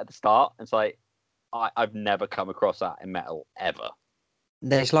quartet at the start. It's like I've never come across that in metal ever.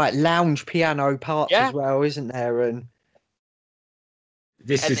 There's like lounge piano parts as well, isn't there? And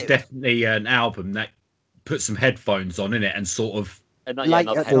this is definitely an album that put some headphones on in it and sort of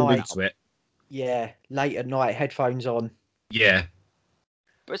fall into it. Yeah, late at night, headphones on. Yeah.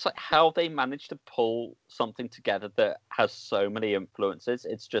 But it's like how they managed to pull something together that has so many influences.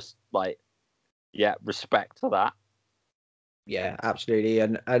 It's just like, yeah, respect to that. Yeah, absolutely.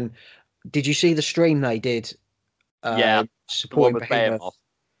 And did you see the stream they did? Supporting Behemoth.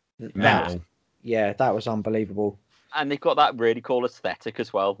 That was unbelievable. And they've got that really cool aesthetic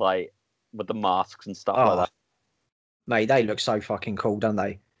as well, like with the masks and stuff like that. Mate, they look so fucking cool, don't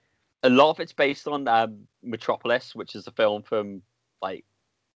they? A lot of it's based on Metropolis, which is a film from like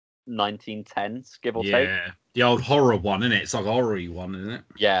 1910s, give or take. Yeah, the old horror one, isn't it? It's like a horror-y one, isn't it?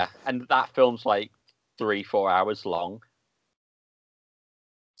 Yeah, and that film's like 3-4 hours long.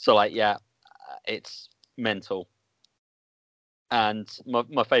 So like, yeah, it's mental. And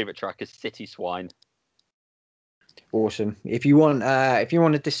my favorite track is City Swine. Awesome. If you want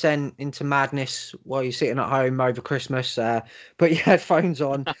to descend into madness while you're sitting at home over Christmas, put your headphones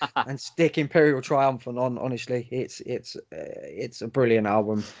on and stick Imperial Triumphant on. Honestly, it's a brilliant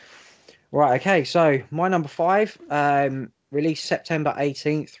album. Right. Okay. So my number 5, released September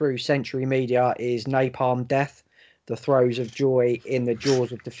 18th through Century Media, is Napalm Death: The Throes of Joy in the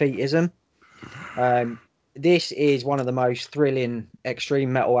Jaws of Defeatism. This is one of the most thrilling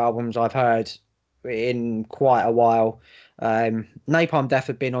extreme metal albums I've heard in quite a while. Napalm Death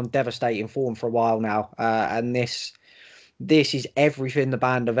have been on devastating form for a while now, and this is everything the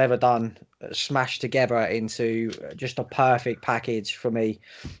band have ever done smashed together into just a perfect package for me.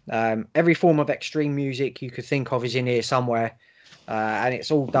 Every form of extreme music you could think of is in here somewhere. and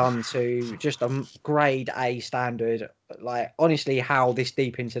it's all done to just a grade A standard. Like, honestly, how this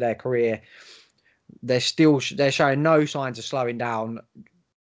deep into their career, they're showing no signs of slowing down.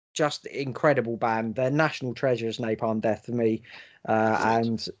 Just incredible band. They're national treasures, Napalm Death, for me.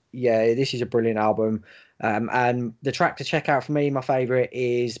 And yeah, this is a brilliant album. And the track to check out for me, my favourite,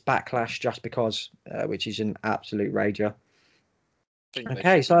 is Backlash, Just Because, which is an absolute rager.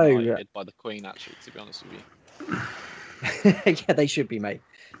 Okay, so by the Queen, actually, to be honest with you. yeah, they should be, mate.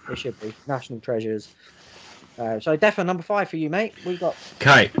 They should be national treasures. So, Defo, number 5 for you, mate. We got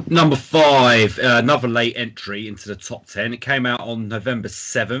Okay, number 5, another late entry into the top 10. It came out on November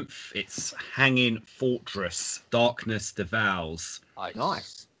 7th. It's Hanging Fortress, Darkness Devours.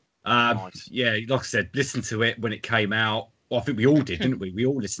 nice. Nice. Yeah, like I said, listen to it when it came out. Well, I think we all did, didn't we? We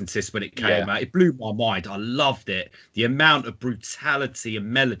all listened to this when it came out. It blew my mind. I loved it. The amount of brutality and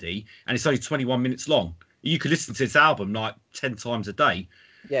melody, and it's only 21 minutes long. You could listen to this album like 10 times a day.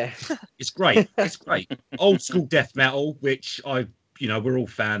 Yeah, It's great. It's great. Old school death metal, which we're all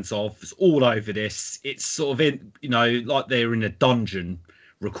fans of. It's all over this. It's sort of in, like they're in a dungeon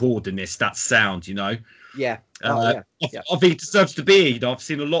recording this. That sound, yeah. I think it deserves to be. I've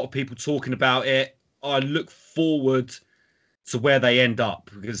seen a lot of people talking about it. I look forward to where they end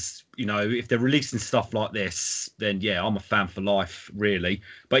up because, if they're releasing stuff like this, then yeah, I'm a fan for life, really.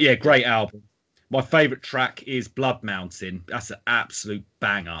 But yeah, great album. My favourite track is Blood Mountain. That's an absolute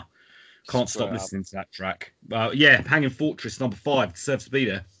banger. Can't stop listening to that track. Yeah, Hanging Fortress, number 5. Deserves to be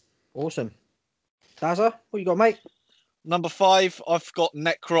there. Awesome. Dazza, what you got, mate? Number 5, I've got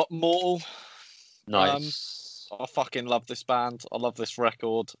Necrot Mortal. Nice. I fucking love this band. I love this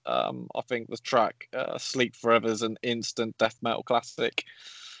record. I think the track Sleep Forever is an instant death metal classic.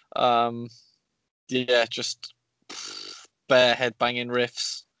 Yeah, just bare headbanging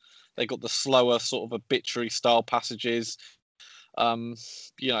riffs. They got the slower sort of obituary style passages.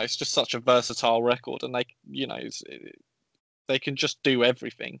 It's just such a versatile record, and they can just do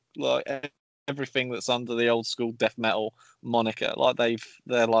everything. Like everything that's under the old school death metal moniker. Like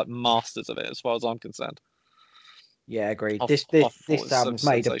they're like masters of it, as far as I'm concerned. Yeah, agreed. I This thought album's so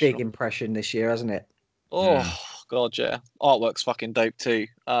made a big sensational. impression this year, hasn't it? Oh god, yeah. Artwork's fucking dope too.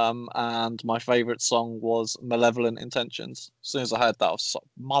 And my favourite song was Malevolent Intentions. As soon as I heard that, I was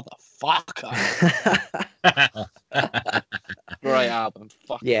like, motherfucker. Great album.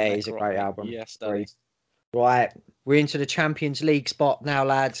 Fucking Yeah, it's a Necrot, great mate. album. Yes, Agreed. Daddy. Right, we're into the Champions League spot now,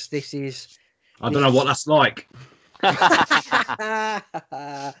 lads. This is. I don't know what that's like. You're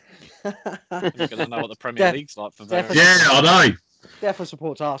gonna know what the Premier League's like for very. Yeah, I know. Defo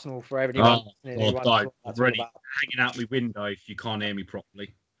supports Arsenal for everyone. Oh, God, I'm ready. Hanging out my window if you can't hear me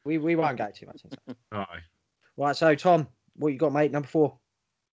properly. We won't go too much into it. All Right, so Tom, what you got, mate? Number 4.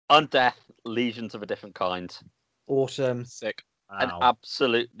 Undeath, Legions of a Different Kind. Awesome. Sick. An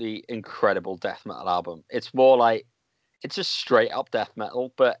absolutely incredible death metal album. It's more like, it's just straight up death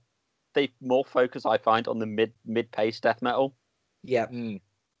metal, but they more focus, I find, on the mid-pace death metal. Yeah.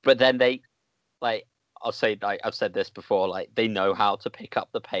 But then they, like, I'll say, like I've said this before, like they know how to pick up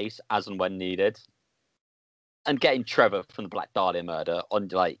the pace as and when needed. And getting Trevor from the Black Dahlia Murder on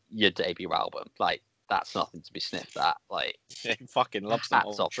like your debut album, like that's nothing to be sniffed at. Like, Yeah, he fucking loves that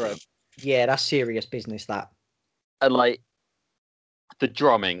hats old off to him. Trev. Yeah, that's serious business, that. And like the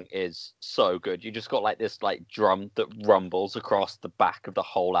drumming is so good. You just got like this like drum that rumbles across the back of the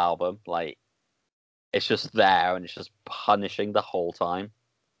whole album. Like it's just there and it's just punishing the whole time.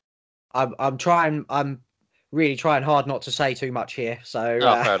 I'm really trying hard not to say too much here. So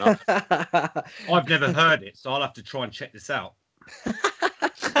Fair enough. I've never heard it, so I'll have to try and check this out.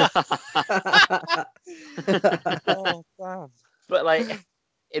 Oh, damn. But like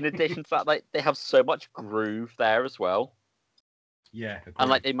in addition to that, like they have so much groove there as well. Yeah. And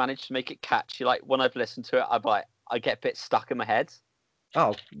like they managed to make it catchy. Like when I've listened to it, I get a bit stuck in my head.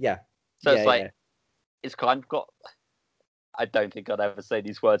 Oh, yeah. So Yeah, it's like yeah. it's kind of got, I don't think I'd ever say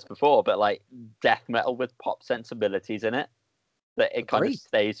these words before, but like death metal with pop sensibilities in it. That it kind of Agreed.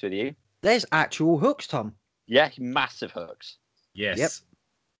 stays with you. There's actual hooks, Tom. Yeah, massive hooks. Yes.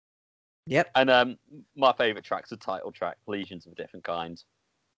 Yep. And my favourite track's the title track, Legions of a Different Kind.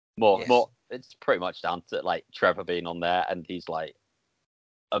 More Yes. it's pretty much down to like Trevor being on there and he's like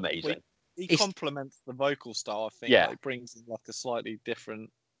amazing. He It's- complements the vocal style, I think. Yeah. Like, brings in, like a slightly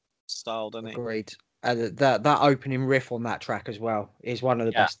different style, doesn't he? Agreed. And that opening riff on that track as well is one of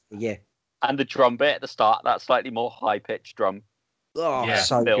the Yeah. best of the year. And the drum bit at the start, that slightly more high pitched drum. Oh, Yeah.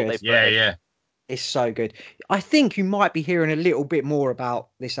 so Bill, good. they've- Yeah, yeah. It's so good. I think you might be hearing a little bit more about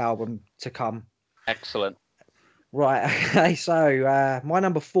this album to come. Excellent. Right. Okay. So my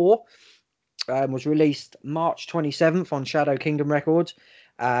number 4 was released March 27th on Shadow Kingdom Records,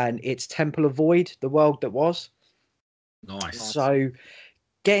 and it's Temple of Void, The World That Was. Nice. So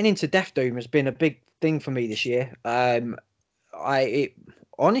getting into Death Doom has been a big thing for me this year.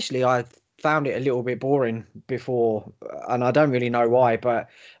 Honestly, I found it a little bit boring before, and I don't really know why, but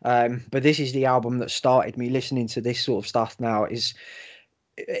this is the album that started me listening to this sort of stuff. Now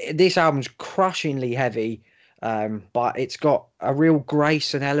this album's crushingly heavy, but it's got a real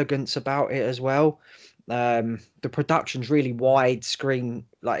grace and elegance about it as well. The production's really widescreen,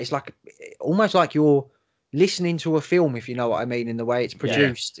 like it's like almost like you're listening to a film, if you know what I mean, in the way it's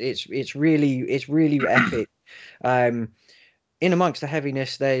produced. It's really epic. In amongst the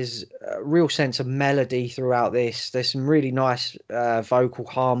heaviness, there's a real sense of melody throughout this. There's some really nice vocal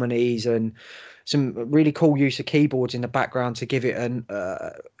harmonies and some really cool use of keyboards in the background to give it an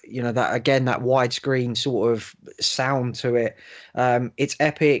that widescreen sort of sound to it. It's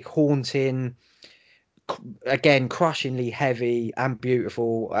epic, haunting, again crushingly heavy and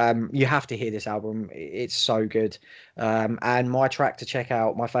beautiful. You have to hear this album, it's so good. And my track to check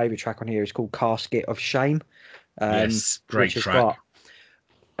out, my favorite track on here, is called Casket of Shame. Yes, great track.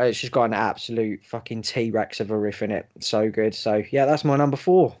 It's just got an absolute fucking T-Rex of a riff in it. So good. So yeah, that's my number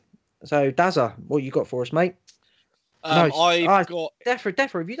 4. So Dazza, what you got for us, mate? I've got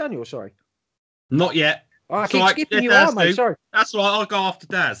Defra, have you done yours? Sorry. Not yet. I keep skipping you on, mate. Sorry. That's all right. I'll go after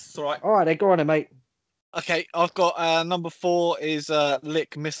Daz. It's all right. All right, then go on, then, mate. Okay, I've got number 4 is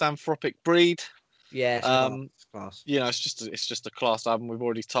Lick Misanthropic Breed. Yeah, class. You know, it's just a class album. We've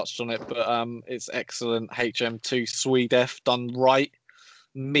already touched on it, but it's excellent. HM2 Swedef done right.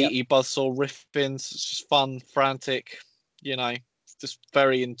 Meaty buzzsaw riffings. It's just fun, frantic. You know, just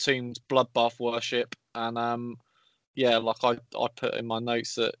very entombed bloodbath worship. And like I put in my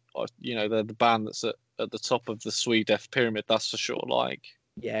notes that they're the band that's at the top of the Swedef pyramid. That's for sure. Like,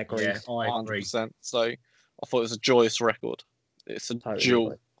 yeah, agree. Yeah, I agree. 100%. So I thought it was a joyous record. It's a Totally jewel.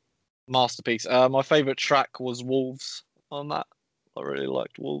 agree. Masterpiece. My favourite track was Wolves on that. I really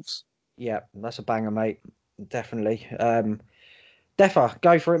liked Wolves. Yeah, that's a banger, mate. Definitely. Defa,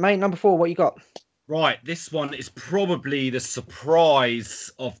 go for it, mate. Number 4, what you got? Right, this one is probably the surprise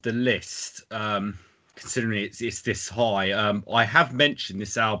of the list, considering it's this high. I have mentioned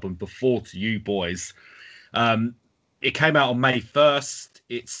this album before to you boys. It came out on May 1st.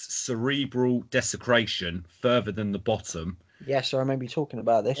 It's Cerebral Desecration, Further Than the Bottom. Yes, I remember you talking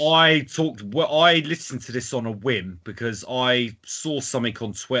about this. I listened to this on a whim because I saw something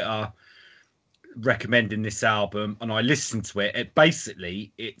on Twitter recommending this album and I listened to it.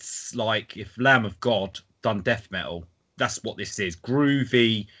 It's like if Lamb of God done death metal. That's what this is.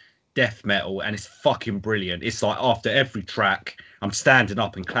 Groovy death metal, and it's fucking brilliant. It's like after every track, I'm standing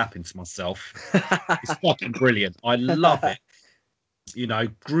up and clapping to myself. It's fucking brilliant. I love it. You know,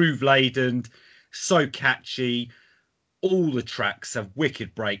 groove laden, so catchy. All the tracks have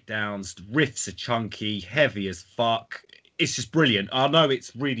wicked breakdowns. The riffs are chunky, heavy as fuck. It's just brilliant. I know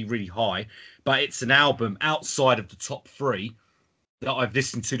it's really, really high, but it's an album outside of the top 3 that I've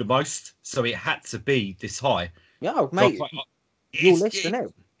listened to the most. So it had to be this high. Yeah, mate. Your list, isn't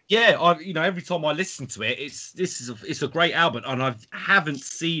it? Yeah, every time I listen to it, it's a great album, and I haven't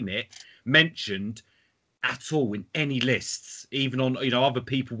seen it mentioned at all in any lists, even on other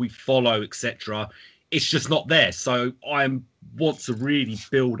people we follow, etc. It's just not there. So I want to really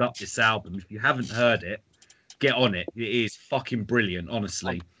build up this album. If you haven't heard it, get on it. It is fucking brilliant,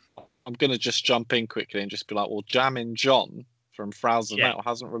 honestly. I'm gonna just jump in quickly and just be like, well, Jammin' John from Frowns of Metal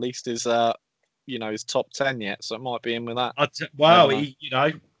hasn't released his his top 10 yet, so it might be in with that.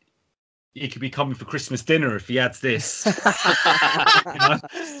 He could be coming for Christmas dinner if he adds this. So,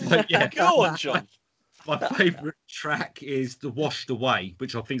 yeah. Go on, John. My favourite track is The Washed Away,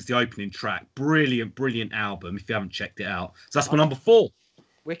 which I think is the opening track. Brilliant, brilliant album if you haven't checked it out. So that's my number 4.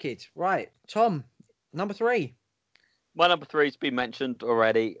 Wicked. Right. Tom, number 3. My number 3's been mentioned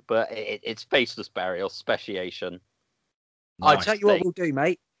already, but it's Faceless Burial, Speciation. I'll tell you what we'll do,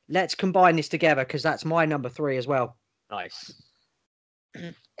 mate. Let's combine this together because that's my number 3 as well. Nice.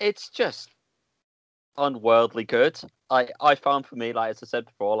 It's just unworldly good. I found for me, like as I said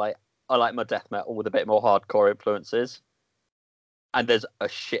before, I like my death metal with a bit more hardcore influences, and there's a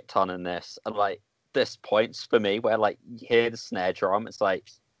shit ton in this. And this points for me where you hear the snare drum, it's that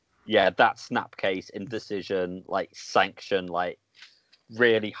Snapcase, Indecision, Sanction,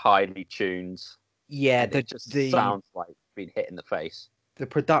 really highly tuned. Yeah, it just sounds like being hit in the face. The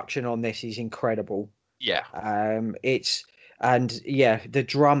production on this is incredible. Yeah. The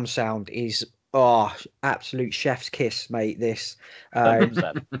drum sound is absolute chef's kiss, mate. This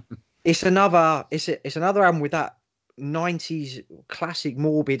it's another album with that 90s classic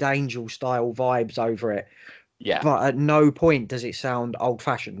Morbid Angel style vibes over it. Yeah. But at no point does it sound old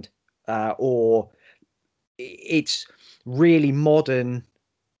fashioned, or it's really modern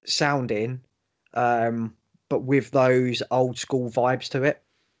sounding, but with those old school vibes to it.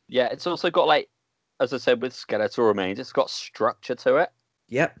 Yeah, it's also got, like, as I said, with Skeletal Remains, it's got structure to it.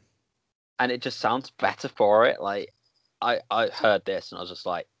 Yep. And it just sounds better for it. Like, I heard this and I was just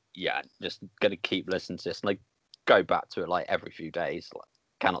like, yeah, just gonna keep listening to this. And I go back to it like every few days. Like,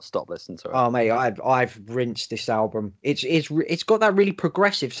 cannot stop listening to it. Oh mate, I've rinsed this album. It's got that really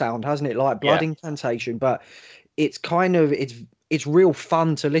progressive sound, hasn't it? Like Blood Incantation, but it's kind of it's real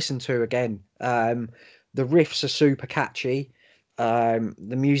fun to listen to again. The riffs are super catchy. The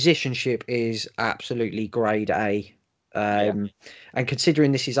musicianship is absolutely grade A. And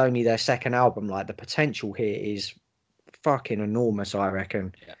considering this is only their second album, like the potential here is fucking enormous, I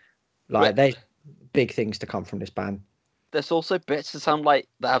reckon. Yeah. Like there's big things to come from this band. There's also bits that sound like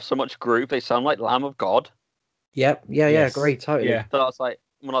they have so much groove. They sound like Lamb of God. Yep. Yeah. Yes. Agree. Totally. Yeah. So I was like,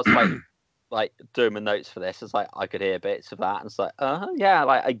 when I was like doing my notes for this, it's like I could hear bits of that, and it's like, yeah,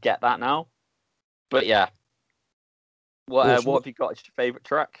 like I get that now. But yeah, what have you got as your favourite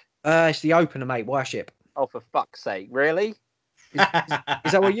track? It's the opener, mate. Worship. Oh, for fuck's sake, really?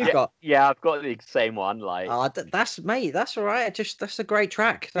 Is that what you got? Yeah, I've got the same one. Like, that's mate. That's all right. That's a great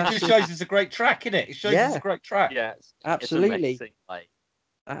track. It just shows it's a great track, innit? It shows it's a great track. yeah, absolutely. It's amazing, like,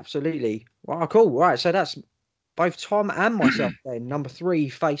 absolutely. Wow, cool. Right, so that's both Tom and myself then. Number 3,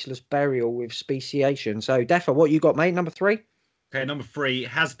 Faceless Burial with Speciation. So, Deffa, what you got, mate? Number 3? Okay, number 3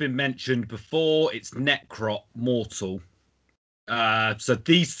 has been mentioned before. It's Necrot Mortal. So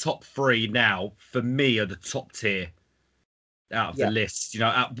these top 3 now, for me, are the top tier out of the list. You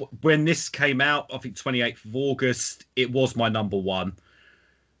know, when this came out, I think 28th of August, it was my number 1.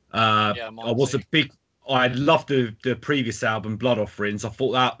 I was I loved the previous album, Blood Offerings. I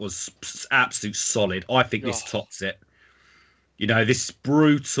thought that was absolute solid. I think this tops it. You know, this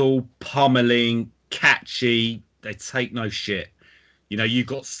brutal, pummeling, catchy. They take no shit. You know, you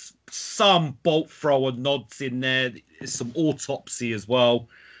got some bolt thrower nods in there. There's some Autopsy as well.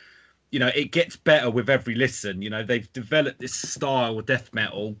 You know, it gets better with every listen. You know, they've developed this style of death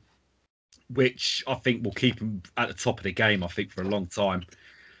metal, which I think will keep them at the top of the game, I think, for a long time.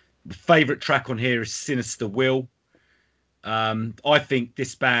 My favourite track on here is Sinister Will. I think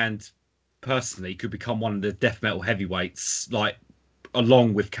this band, personally, could become one of the death metal heavyweights, like,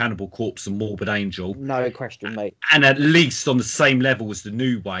 along with Cannibal Corpse and Morbid Angel. No question, mate. And at least on the same level as the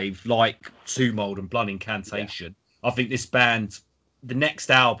new wave, like Tumult and Blood Incantation. Yeah. I think this band, the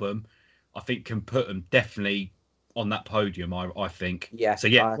next album, I think can put them definitely on that podium, I think. Yeah. So,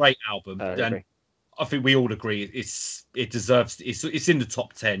 great album. And I think we all agree it's in the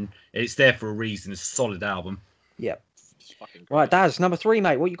top 10. It's there for a reason. It's a solid album. Yep. Right, Daz, number 3,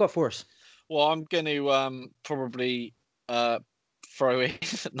 mate. What you got for us? Well, I'm going to probably throw in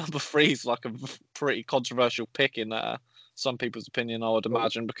number 3 is like a pretty controversial pick in some people's opinion, I would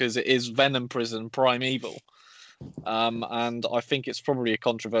imagine, because it is Venom Prison Primeval. And I think it's probably a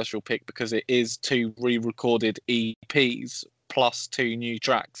controversial pick because it is 2 re-recorded EPs plus 2 new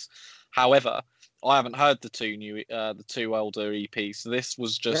tracks. However, I haven't heard the 2 older EPs, so this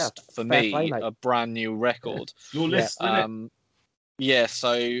was just for me a brand new record. Your list, Yeah,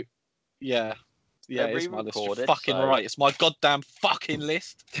 it's my list. You're fucking right. It's my goddamn fucking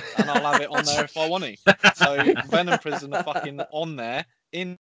list, and I'll have it on there if I want to. So Venom Prison are fucking on there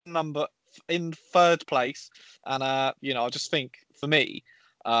in 3rd place, and I just think for me,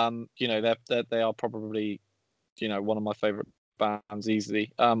 they are probably, one of my favorite bands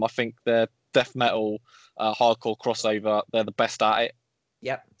easily. I think they're death metal, hardcore crossover. They're the best at it.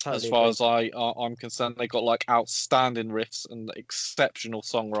 Yep. Totally as far as I'm concerned, they got like outstanding riffs and exceptional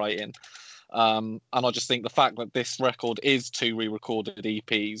songwriting. And I just think the fact that this record is 2 re-recorded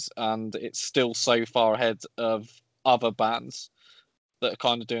EPs and it's still so far ahead of other bands that are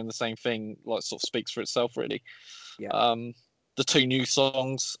kind of doing the same thing, like, sort of speaks for itself, really. Yeah. The 2 new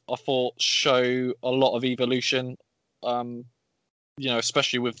songs I thought show a lot of evolution,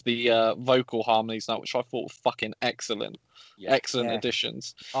 especially with the vocal harmonies now, which I thought were fucking excellent. Yeah. Excellent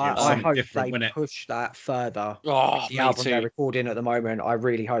additions. I hope they push that further. Oh, the album they're recording at the moment, I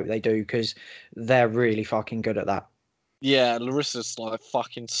really hope they do, because they're really fucking good at that. Yeah, Larissa's like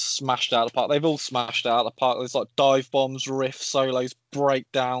fucking smashed out the park. They've all smashed out the park. There's like dive bombs, riffs, solos,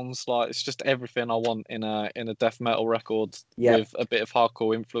 breakdowns. Like, it's just everything I want in a death metal record with a bit of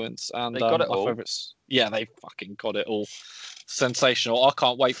hardcore influence. And they got it all. Favorites, they fucking got it all. Sensational. I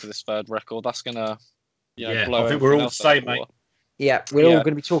can't wait for this 3rd record. That's gonna blow. I think we're all the same, mate. Yeah, we're all Yeah.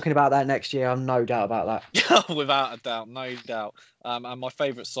 going to be talking about that next year. I'm no doubt about that. Without a doubt, no doubt. And my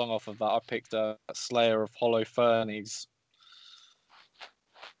favourite song off of that, I picked Slayer of Hollow Fernies.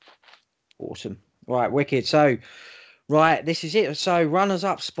 Awesome. Right, wicked. So, right, this is it. So, runners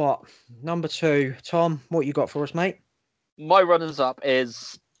up spot number 2. Tom, what you got for us, mate? My runners up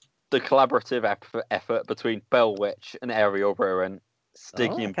is the collaborative effort between Bell Witch and Aerial Ruin,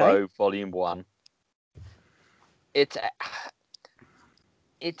 Stygian okay. Bow Volume 1. It's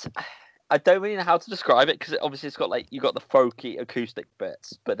I don't really know how to describe it because obviously it's got like you got the folky acoustic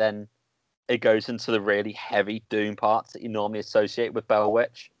bits, but then it goes into the really heavy doom parts that you normally associate with Bell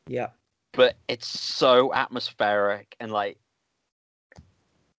Witch. Yeah. But it's so atmospheric and like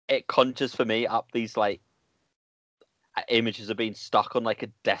it conjures for me up these like images of being stuck on like a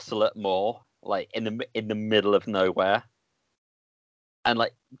desolate moor, like in the middle of nowhere, and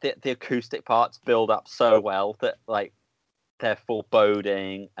like the acoustic parts build up so well that like they're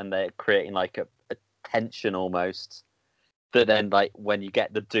foreboding and they're creating like a tension almost. That then like when you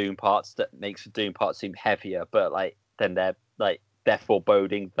get the doom parts, that makes the doom parts seem heavier, but like then they're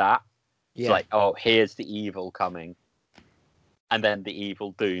foreboding that. Yeah. It's like, oh, here's the evil coming, and then the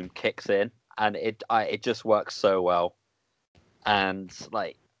evil doom kicks in, and it just works so well, and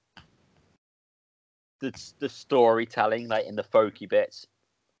like the storytelling, like in the folky bits,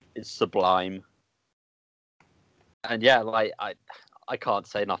 is sublime, and yeah, like I can't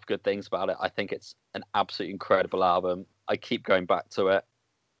say enough good things about it. I think it's an absolutely incredible album. I keep going back to it,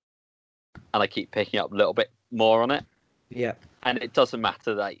 and I keep picking up a little bit more on it. Yeah. And it doesn't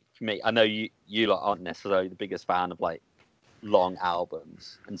matter, like, for me, I know you lot aren't necessarily the biggest fan of, like, long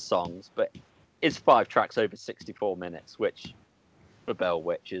albums and songs, but it's 5 tracks over 64 minutes, which, for Bell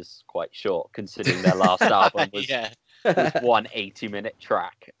Witch, is quite short, considering their last album was, was one 80-minute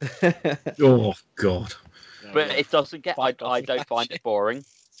track. Oh, God. But it doesn't get, I don't find it boring.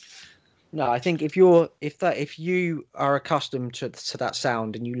 No, I think if you are accustomed to that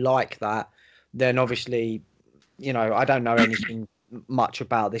sound and you like that, then obviously, you know, I don't know anything much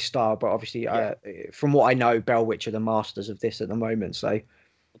about this style, but obviously, from what I know, Bell Witch are the masters of this at the moment. So,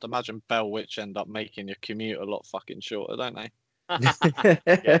 I'd imagine Bell Witch end up making your commute a lot fucking shorter, don't they?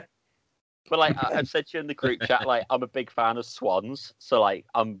 Yeah. But like I've said to you in the group chat, like I'm a big fan of Swans, so like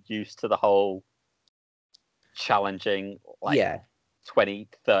I'm used to the whole challenging, like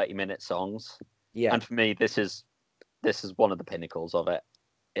 20-30 minute songs. Yeah. And for me, this is one of the pinnacles of it.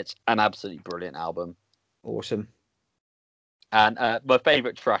 It's an absolutely brilliant album. Awesome. And my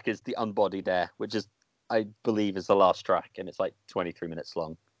favourite track is The Unbodied Air, which is, I believe, is the last track, and it's like 23 minutes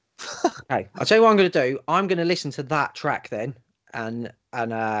long. Okay, I'll tell you what I'm going to do. I'm going to listen to that track then, and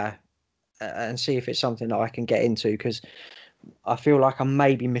see if it's something that I can get into, because I feel like I'm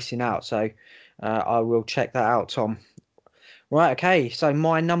maybe missing out. So I will check that out, Tom. Right, okay. So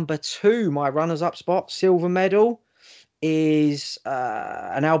my number 2, my runners-up spot, Silver Medal, is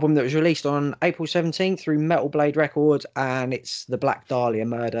an album that was released on April 17th through Metal Blade Records, and it's the Black Dahlia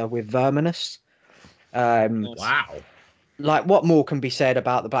Murder with Verminous. Wow. Like, what more can be said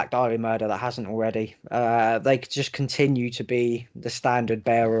about the Black Dahlia Murder that hasn't already? They just continue to be the standard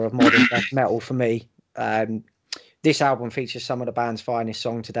bearer of modern death metal for me. This album features some of the band's finest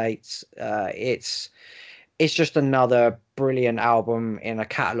song to date. It's just another brilliant album in a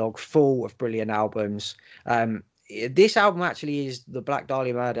catalogue full of brilliant albums. This album actually is the Black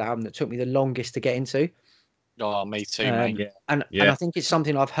Dahlia Murder album that took me the longest to get into. Oh, me too, mate. And I think it's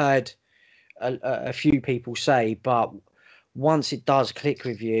something I've heard a few people say, but once it does click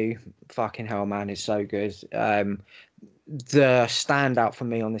with you, fucking hell, man, it's so good. The standout for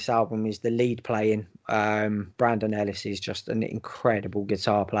me on this album is the lead playing. Brandon Ellis is just an incredible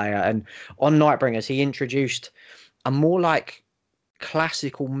guitar player, and on Nightbringers he introduced a more like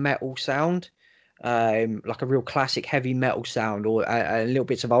classical metal sound, like a real classic heavy metal sound, or a little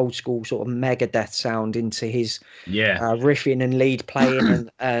bits of old school sort of Megadeth sound into his riffing and lead playing,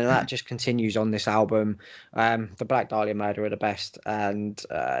 and that just continues on this album. The Black Dahlia Murder are the best, and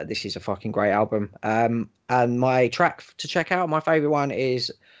this is a fucking great album. And my track to check out, my favorite one,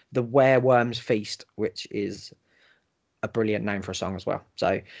 is The Wereworm's Feast, which is a brilliant name for a song as well.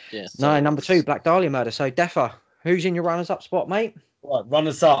 So number 2, Black Dahlia Murder. So Deffa, who's in your runners up spot, mate? Right,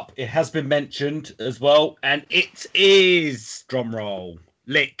 runners up. It has been mentioned as well, and it is, drum roll,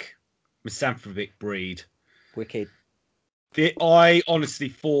 Lick, Misanthropic Breed. Wicked. I honestly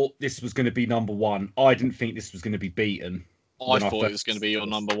thought this was going to be number 1. I didn't think this was going to be beaten. I thought it was going to be your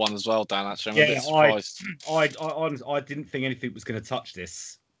number 1 as well, Dan. Actually, I'm a bit surprised. I didn't think anything was going to touch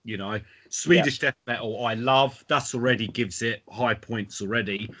this. You know, Swedish death metal, I love. That's already gives it high points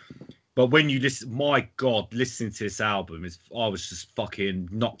already. But when you listen, my God, listening to this album I was just fucking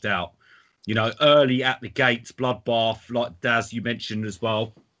knocked out. You know, early at the gates, Bloodbath, like Daz, you mentioned as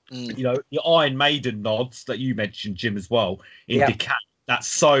well. You know, the Iron Maiden nods that you mentioned, Jim, as well. In Decay, that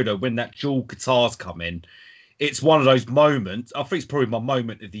solo, when that dual guitars come in, it's one of those moments. I think it's probably my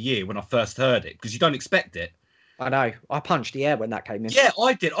moment of the year when I first heard it, because you don't expect it. I know. I punched the air when that came in. Yeah,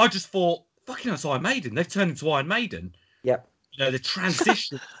 I did. I just thought, fucking hell, it's Iron Maiden. They've turned into Iron Maiden. Yep. You know, the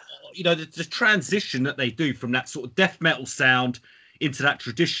transition, the transition that they do from that sort of death metal sound into that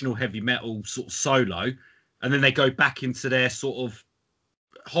traditional heavy metal sort of solo, and then they go back into their sort of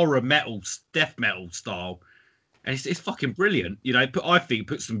horror metal, death metal style, and it's fucking brilliant. You know, I think it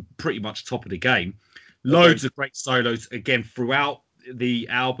puts them pretty much top of the game. Loads of great solos again throughout the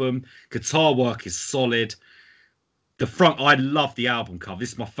album. Guitar work is solid. The front, I love the album cover.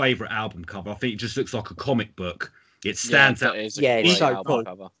 This is my favorite album cover. I think it just looks like a comic book. It stands out. It's so cool.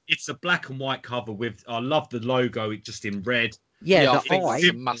 Cover. It's a black and white cover with. I love the logo. Just in red. Yeah, I the think eye. it's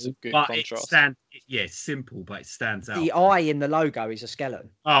a massive good But contrast. it's simple, but it stands out. The eye in the logo is a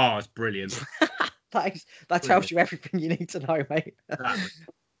skeleton. Oh, it's brilliant. That tells you everything you need to know, mate.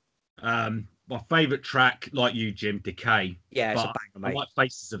 My favourite track, like you, Jim, Decay. Yeah, it's a But banger, I mate. like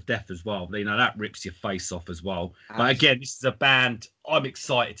Faces of Death as well. You know, that rips your face off as well. But Absolutely. again, this is a band I'm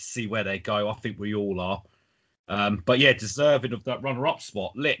excited to see where they go. I think we all are. But yeah, deserving of that runner-up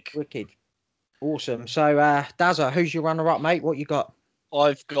spot. Lick. Wicked. Awesome. So, Dazza, who's your runner-up, mate? What you got?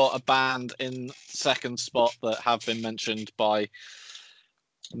 I've got a band in second spot that have been mentioned by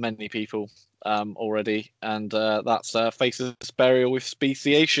many people already, and that's Faces Burial with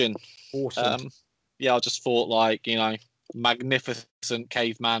Speciation. Awesome. I just thought, like, you know, magnificent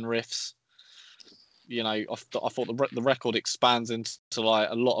caveman riffs. You know, I thought the record expands into like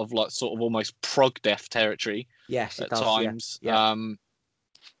a lot of like sort of almost prog death territory Yes, it at does. times. Yeah.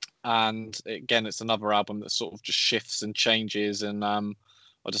 And again, it's another album that sort of just shifts and changes. And I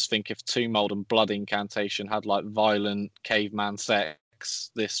just think if Tomb Mold and Blood Incantation had like violent caveman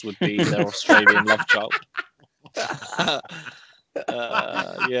sex, this would be their Australian love child.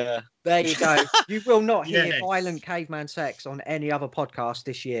 Yeah. There you go. You will not hear Yes. violent caveman sex on any other podcast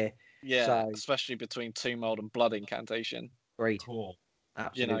this year. Yeah, So- especially between Tomb Mold and Blood Incantation. Agreed. Cool.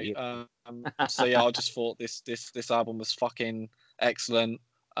 You know, Absolutely. so yeah, I just thought this album was fucking excellent.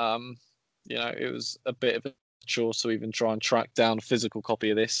 You know, it was a bit of a chore to even try and track down a physical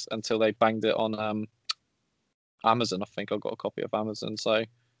copy of this until they banged it on Amazon. I think I got a copy of Amazon, so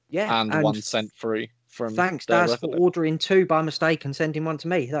Yeah. and one sent through from. Thanks, their Daz, for revenue. ordering two by mistake and sending one to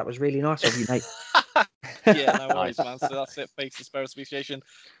me. That was really nice of you, mate. Yeah, no worries, man. So that's it. Faces Burial Speciation.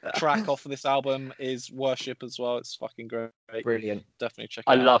 Track off of this album is Worship as well. It's fucking great. Brilliant. Definitely check it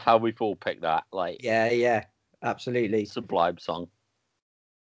I out. love how we've all picked that. Like, Yeah. Absolutely. sublime song.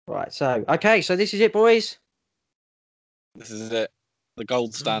 Right. So, okay. So this is it, boys. This is it. The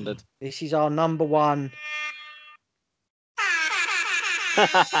gold standard. This is our number one.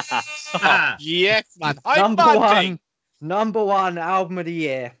 Yes, man. Number one album of the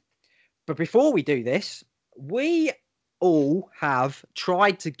year. But before we do this, we all have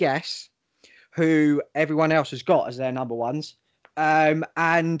tried to guess who everyone else has got as their number ones.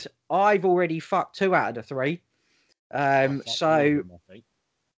 And I've already fucked 2 out of the 3. So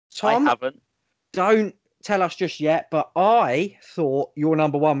Tom, I haven't. don't tell us just yet, but I thought your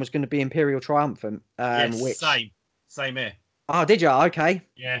number one was going to be Imperial Triumphant. Yes, Which... same here. Oh, did you? Okay.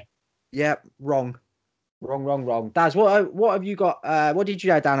 Yeah. Yep. Wrong. Daz, what have you got? What did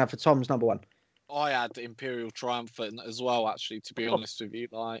you have down for Tom's number one? I had Imperial Triumphant as well, actually, to be honest with you.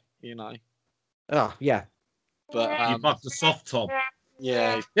 Like, you know. Oh, yeah. But You bucked the soft top.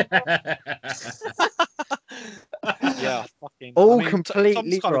 yeah. Yeah, fucking All Tom's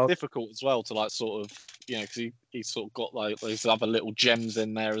completely kind wrong. of difficult as well to like sort of, you know, because he's sort of got like those other little gems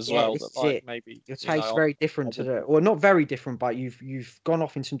in there as Yeah, well this that is like it. maybe Your you taste's know, very different to the, well, not very different, but you've gone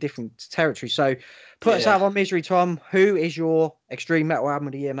off in some different territory. So put us Yeah. out of our misery, Tom. Who is your extreme metal album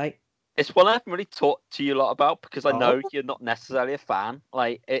of the year, mate? It's one I haven't really talked to you a lot about because I know Oh. you're not necessarily a fan.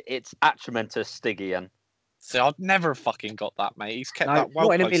 Like, it's Atramentus Stygian. See, I've never fucking got that, mate. He's kept No, that well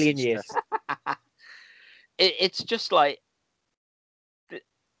not in a close to million his years. chest. It's just like,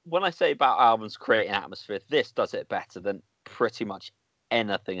 when I say about albums creating atmosphere, this does it better than pretty much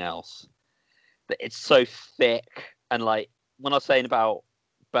anything else. It's so thick, and like when I was saying about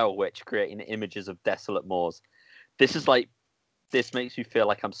Bell Witch creating images of desolate moors, this is like, this makes me feel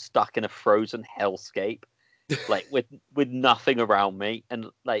like I'm stuck in a frozen hellscape, like with nothing around me, and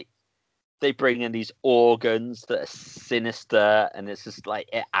like they bring in these organs that are sinister, and it's just like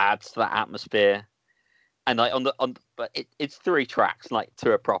it adds to that atmosphere. And like but it's 3 tracks, like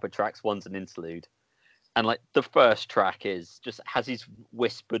 2 are proper tracks, one's an interlude. And like the first track has these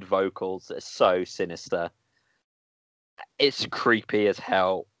whispered vocals that are so sinister. It's creepy as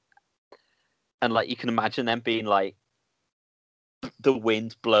hell. And like you can imagine them being like the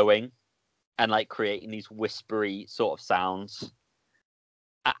wind blowing and like creating these whispery sort of sounds.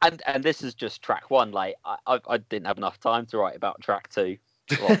 And this is just track 1. Like I didn't have enough time to write about track 2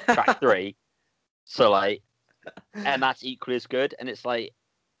 or track 3. So like, and that's equally as good. And it's like,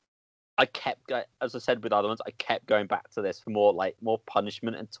 I kept going, as I said with other ones, I kept going back to this for more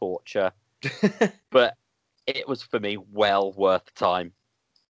punishment and torture. But it was for me well worth the time.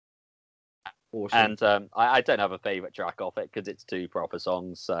 Awesome. And I don't have a favourite track off it because it's 2 proper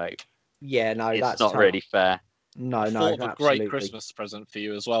songs, so yeah, no, it's that's not really fair. No, Thought of a absolutely. great Christmas present for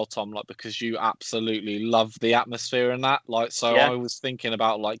you as well, Tom. Like, because you absolutely love the atmosphere in that. Like, so Yeah. I was thinking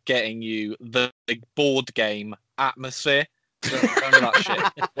about like getting you the board game atmosphere. Remember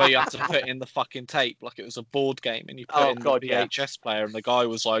that shit where you had to put in the fucking tape like it was a board game, and you put in the VHS player, and the guy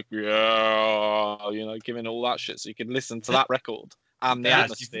was like, yeah, you know, giving all that shit, so you could listen to that record and the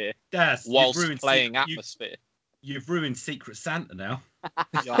atmosphere whilst playing atmosphere. You've ruined Secret Santa now.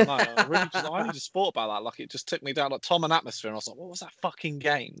 Yeah, I know. I only just thought about that. Like, it just took me down like Tom and Atmosphere, and I was like, what was that fucking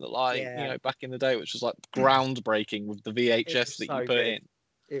game that, like, you know, back in the day, which was like groundbreaking with the VHS that you put in.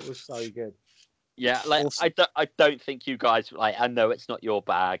 It was so good. Yeah, like awesome. I don't think you guys like. I know it's not your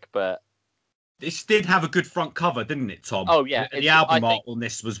bag, but this did have a good front cover, didn't it, Tom? Oh yeah, the album art on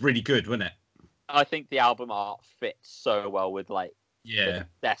this was really good, wasn't it? I think the album art fits so well with like the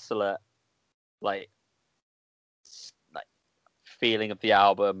desolate, like feeling of the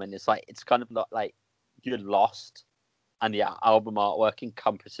album, and it's like it's kind of not like you're lost, and the album artwork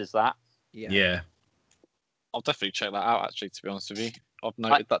encompasses that. Yeah. I'll definitely check that out. Actually, to be honest with you, I've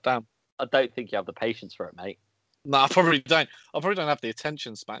noted that down. I don't think you have the patience for it, mate. No, I probably don't. I probably don't have the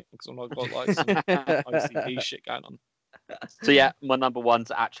attention span because I'm not got like some OCD shit going on. So yeah, my number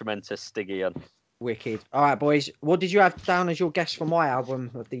 1's Atramentus Stygian. Wicked. All right, boys. What did you have down as your guess for my album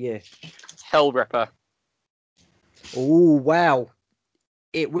of the year? Hellripper. Oh wow!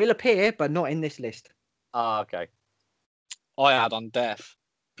 It will appear, but not in this list. Ah, okay. I had Undeaf.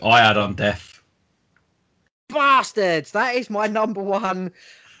 I had Undeaf. Bastards! That is my number 1.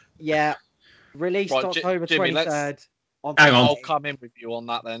 Yeah, released October 23rd. Hang on. I'll come in with you on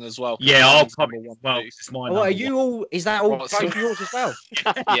that then as well. Yeah, I'll come in. Well, it's my are you all? Is that all both yours as well?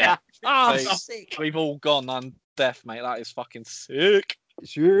 Yeah. Oh, so sick. We've all gone Undeaf, mate. That is fucking sick.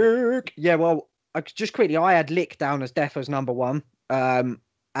 Sick. Yeah. Well, just quickly, I had Lick down as Deaf as number 1, and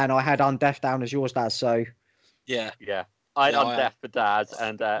I had Undeaf down as yours, Daz. So. Yeah. I had Undeaf for Daz,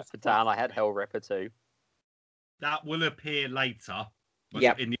 and for Dan, I had Hellripper too. That will appear later.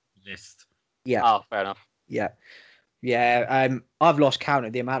 Yeah. In the list. Yeah. Oh, fair enough. Yeah. I've lost count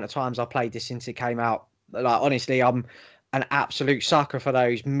of the amount of times I played this since it came out. Like, honestly, I'm an absolute sucker for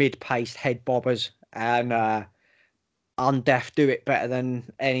those mid-paced head bobbers, and Undeaf do it better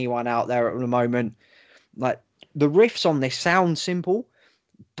than anyone out there at the moment. Like, the riffs on this sound simple,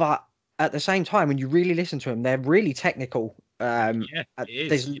 but at the same time, when you really listen to them, they're really technical.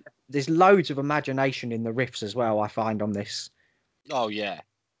 There's loads of imagination in the riffs as well, I find, on this. Oh yeah,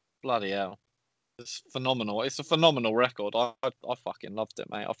 bloody hell, it's phenomenal. It's a phenomenal record. I fucking loved it,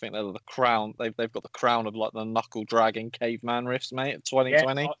 mate. I think they're the crown. They've got the crown of like the knuckle dragging caveman riffs, mate. Of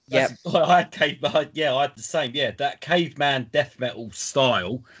 2020. Yeah, I had I had the same. Yeah, that caveman death metal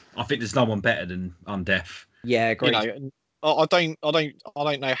style. I think there's no one better than Undeaf. Yeah, agreed. You know, I don't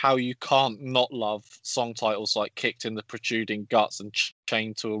know how you can't not love song titles like "Kicked in the Protruding Guts" and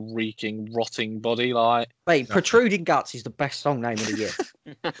 "Chained to a Reeking, Rotting Body." Like, wait, "Protruding Guts" is the best song name of the year.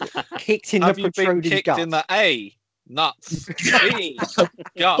 Kicked in have the you been protruding kicked guts. in the A nuts, B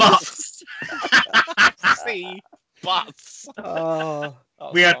guts, C butts. Oh,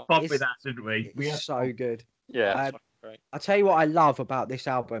 We had fun It's- with that, didn't we? it's so good. Yeah. I'll tell you what I love about this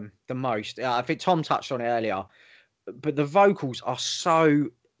album the most. I think Tom touched on it earlier, but the vocals are so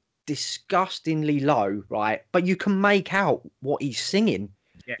disgustingly low, right? But you can make out what he's singing.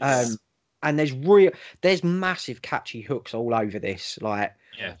 Yes. And there's massive catchy hooks all over this. Like,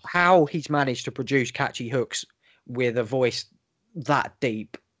 Yeah. how he's managed to produce catchy hooks with a voice that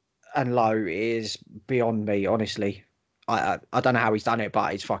deep and low is beyond me, honestly. I don't know how he's done it,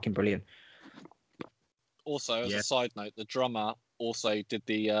 but it's fucking brilliant. Also, as a side note, the drummer also did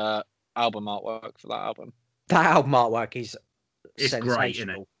the album artwork for that album. That album artwork is It's great, isn't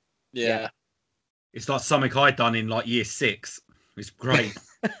it? Yeah. It's like something I'd done in like year 6. It's great.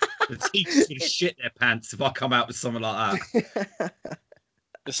 The teachers would shit their pants if I come out with something like that.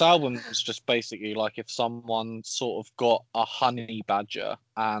 This album is just basically like if someone sort of got a honey badger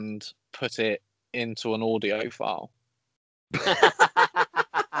and put it into an audio file.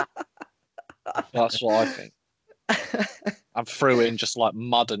 That's what I think. And threw in just like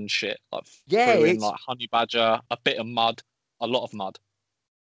mud and shit. Like Yeah, threw in it's- like honey badger, a bit of mud, a lot of mud.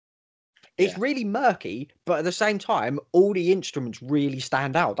 It's Yeah. really murky, but at the same time, all the instruments really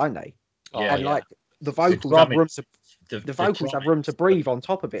stand out, don't they? Yeah, And like the vocals have drumming, room to the vocals have room to breathe on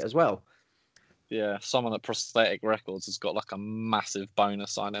top of it as well. Yeah, someone at Prosthetic Records has got like a massive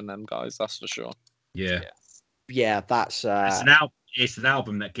bonus signing them guys, that's for sure. Yeah. Yeah, that's It's an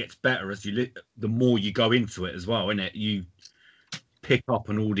album that gets better as the more you go into it as well, isn't it? You pick up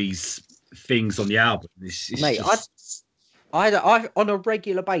on all these things on the album. It's Mate, just... I on a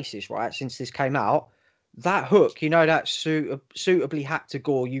regular basis, right, since this came out, that hook, you know, that suitably hacked to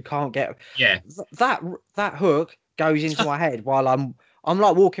gore, you can't get. Yeah. That hook goes into my head while I'm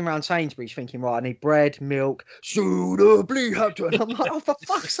like walking around Sainsbury's thinking, right, I need bread, milk, suitably hacked to, and I'm like, oh, for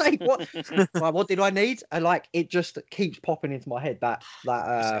fuck's sake, what? Like, what did I need? And like, it just keeps popping into my head that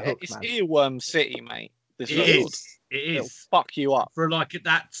hook, It's man. Earworm City, mate. This It record. is. It It'll is. fuck you up. For like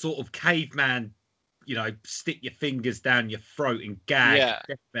that sort of caveman, you know, stick your fingers down your throat and gag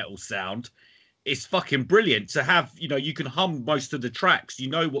death metal sound. It's fucking brilliant to have. You know, you can hum most of the tracks. You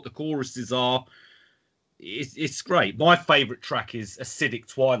know what the choruses are. It's great. My favourite track is Acidic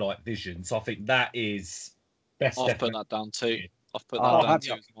Twilight Visions. I think that is best. I've put that down too. I've put Oh, that down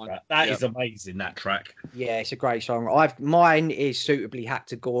too. as mine. That Yep. is amazing. That track. Yeah, it's a great song. Mine is suitably hacked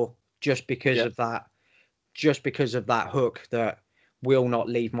to gore just because of that. Just because of that hook that will not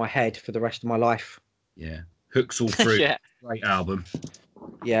leave my head for the rest of my life. Yeah, hooks all through. Yeah. Great album.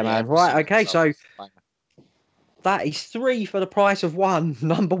 Yeah, man. Right. Okay. So that is 3 for the price of 1.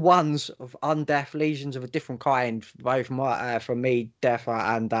 Number ones of Undeath, Legions of a Different Kind, both from me,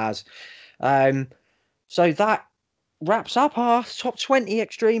 Defa, and Daz. So that wraps up our top 20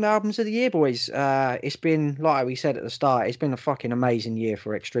 extreme albums of the year, boys. It's been, like we said at the start, it's been a fucking amazing year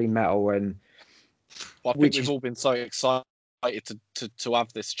for extreme metal, and Well, I think we've all been so excited to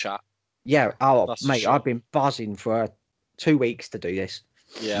have this chat. yeah, That's for mate, sure. I've been buzzing for 2 weeks to do this.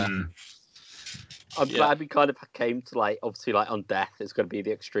 Yeah. I'm glad we kind of came to like, obviously, like on Death, it's going to be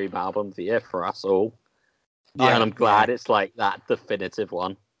the extreme album of the year for us all. Yeah, and I'm glad it's like that definitive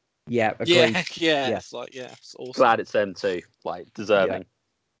one. Yeah, agreed. Yeah. Yeah. It's like, yeah, it's awesome. Glad it's them too, like deserving.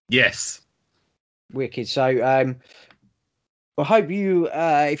 Yes. Wicked. So, I hope you,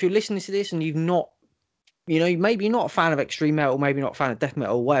 if you're listening to this and you've not, you know, maybe you're not a fan of extreme metal, maybe not a fan of death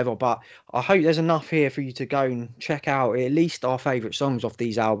metal, whatever, but I hope there's enough here for you to go and check out at least our favourite songs off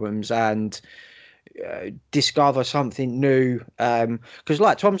these albums and discover something new. Because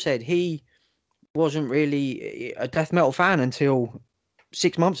like Tom said, he wasn't really a death metal fan until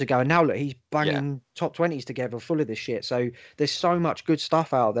 6 months ago, and now look, he's banging top 20s together full of this shit. So there's so much good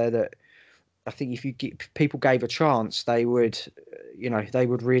stuff out there that I think if people gave a chance, they would, you know, they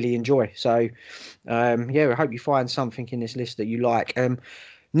would really enjoy. So, yeah, I hope you find something in this list that you like.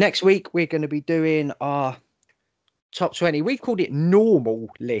 Next week, we're going to be doing our top 20. We've called it normal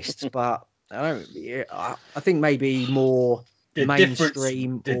lists, but I think maybe more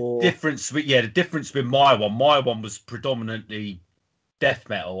mainstream. The difference with my one was predominantly death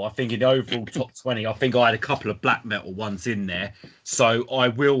metal. I think in the overall top 20, I think I had a couple of black metal ones in there. So I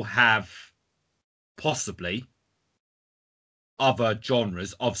will have possibly other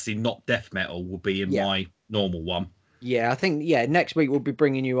genres. Obviously not death metal will be in my normal one. Yeah, I think next week we'll be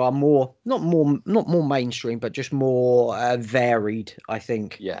bringing you our not more mainstream, but just more varied, I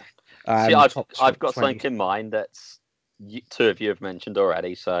think. Yeah. See, I've got 20. something in mind that's two of you have mentioned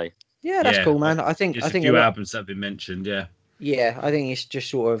already. So yeah, that's cool, man. I think a few albums that have been mentioned. Yeah, I think it's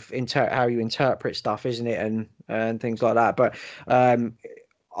just sort of how you interpret stuff, isn't it, and things like that. But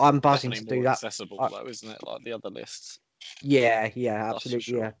I'm buzzing Definitely to do more that. accessible, though, isn't it? Like the other lists. Yeah, That's absolutely. for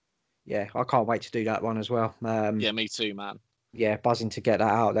sure. Yeah. I can't wait to do that one as well. Yeah, me too, man. Yeah, buzzing to get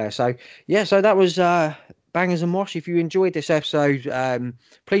that out there. So yeah, so that was Bangers and Mosh. If you enjoyed this episode,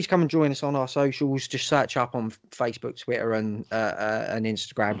 please come and join us on our socials. Just search up on Facebook, Twitter, and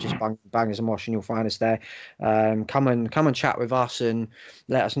Instagram. Just Bangers and Mosh, and you'll find us there. Come and chat with us and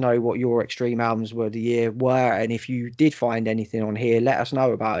let us know what your extreme albums were the year were, and if you did find anything on here, let us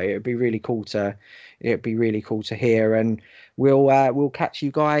know about it. It'd be really cool to hear, and we'll catch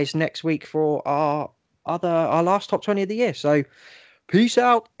you guys next week for our last top 20 of the year. So peace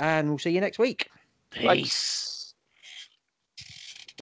out, and we'll see you next week. peace.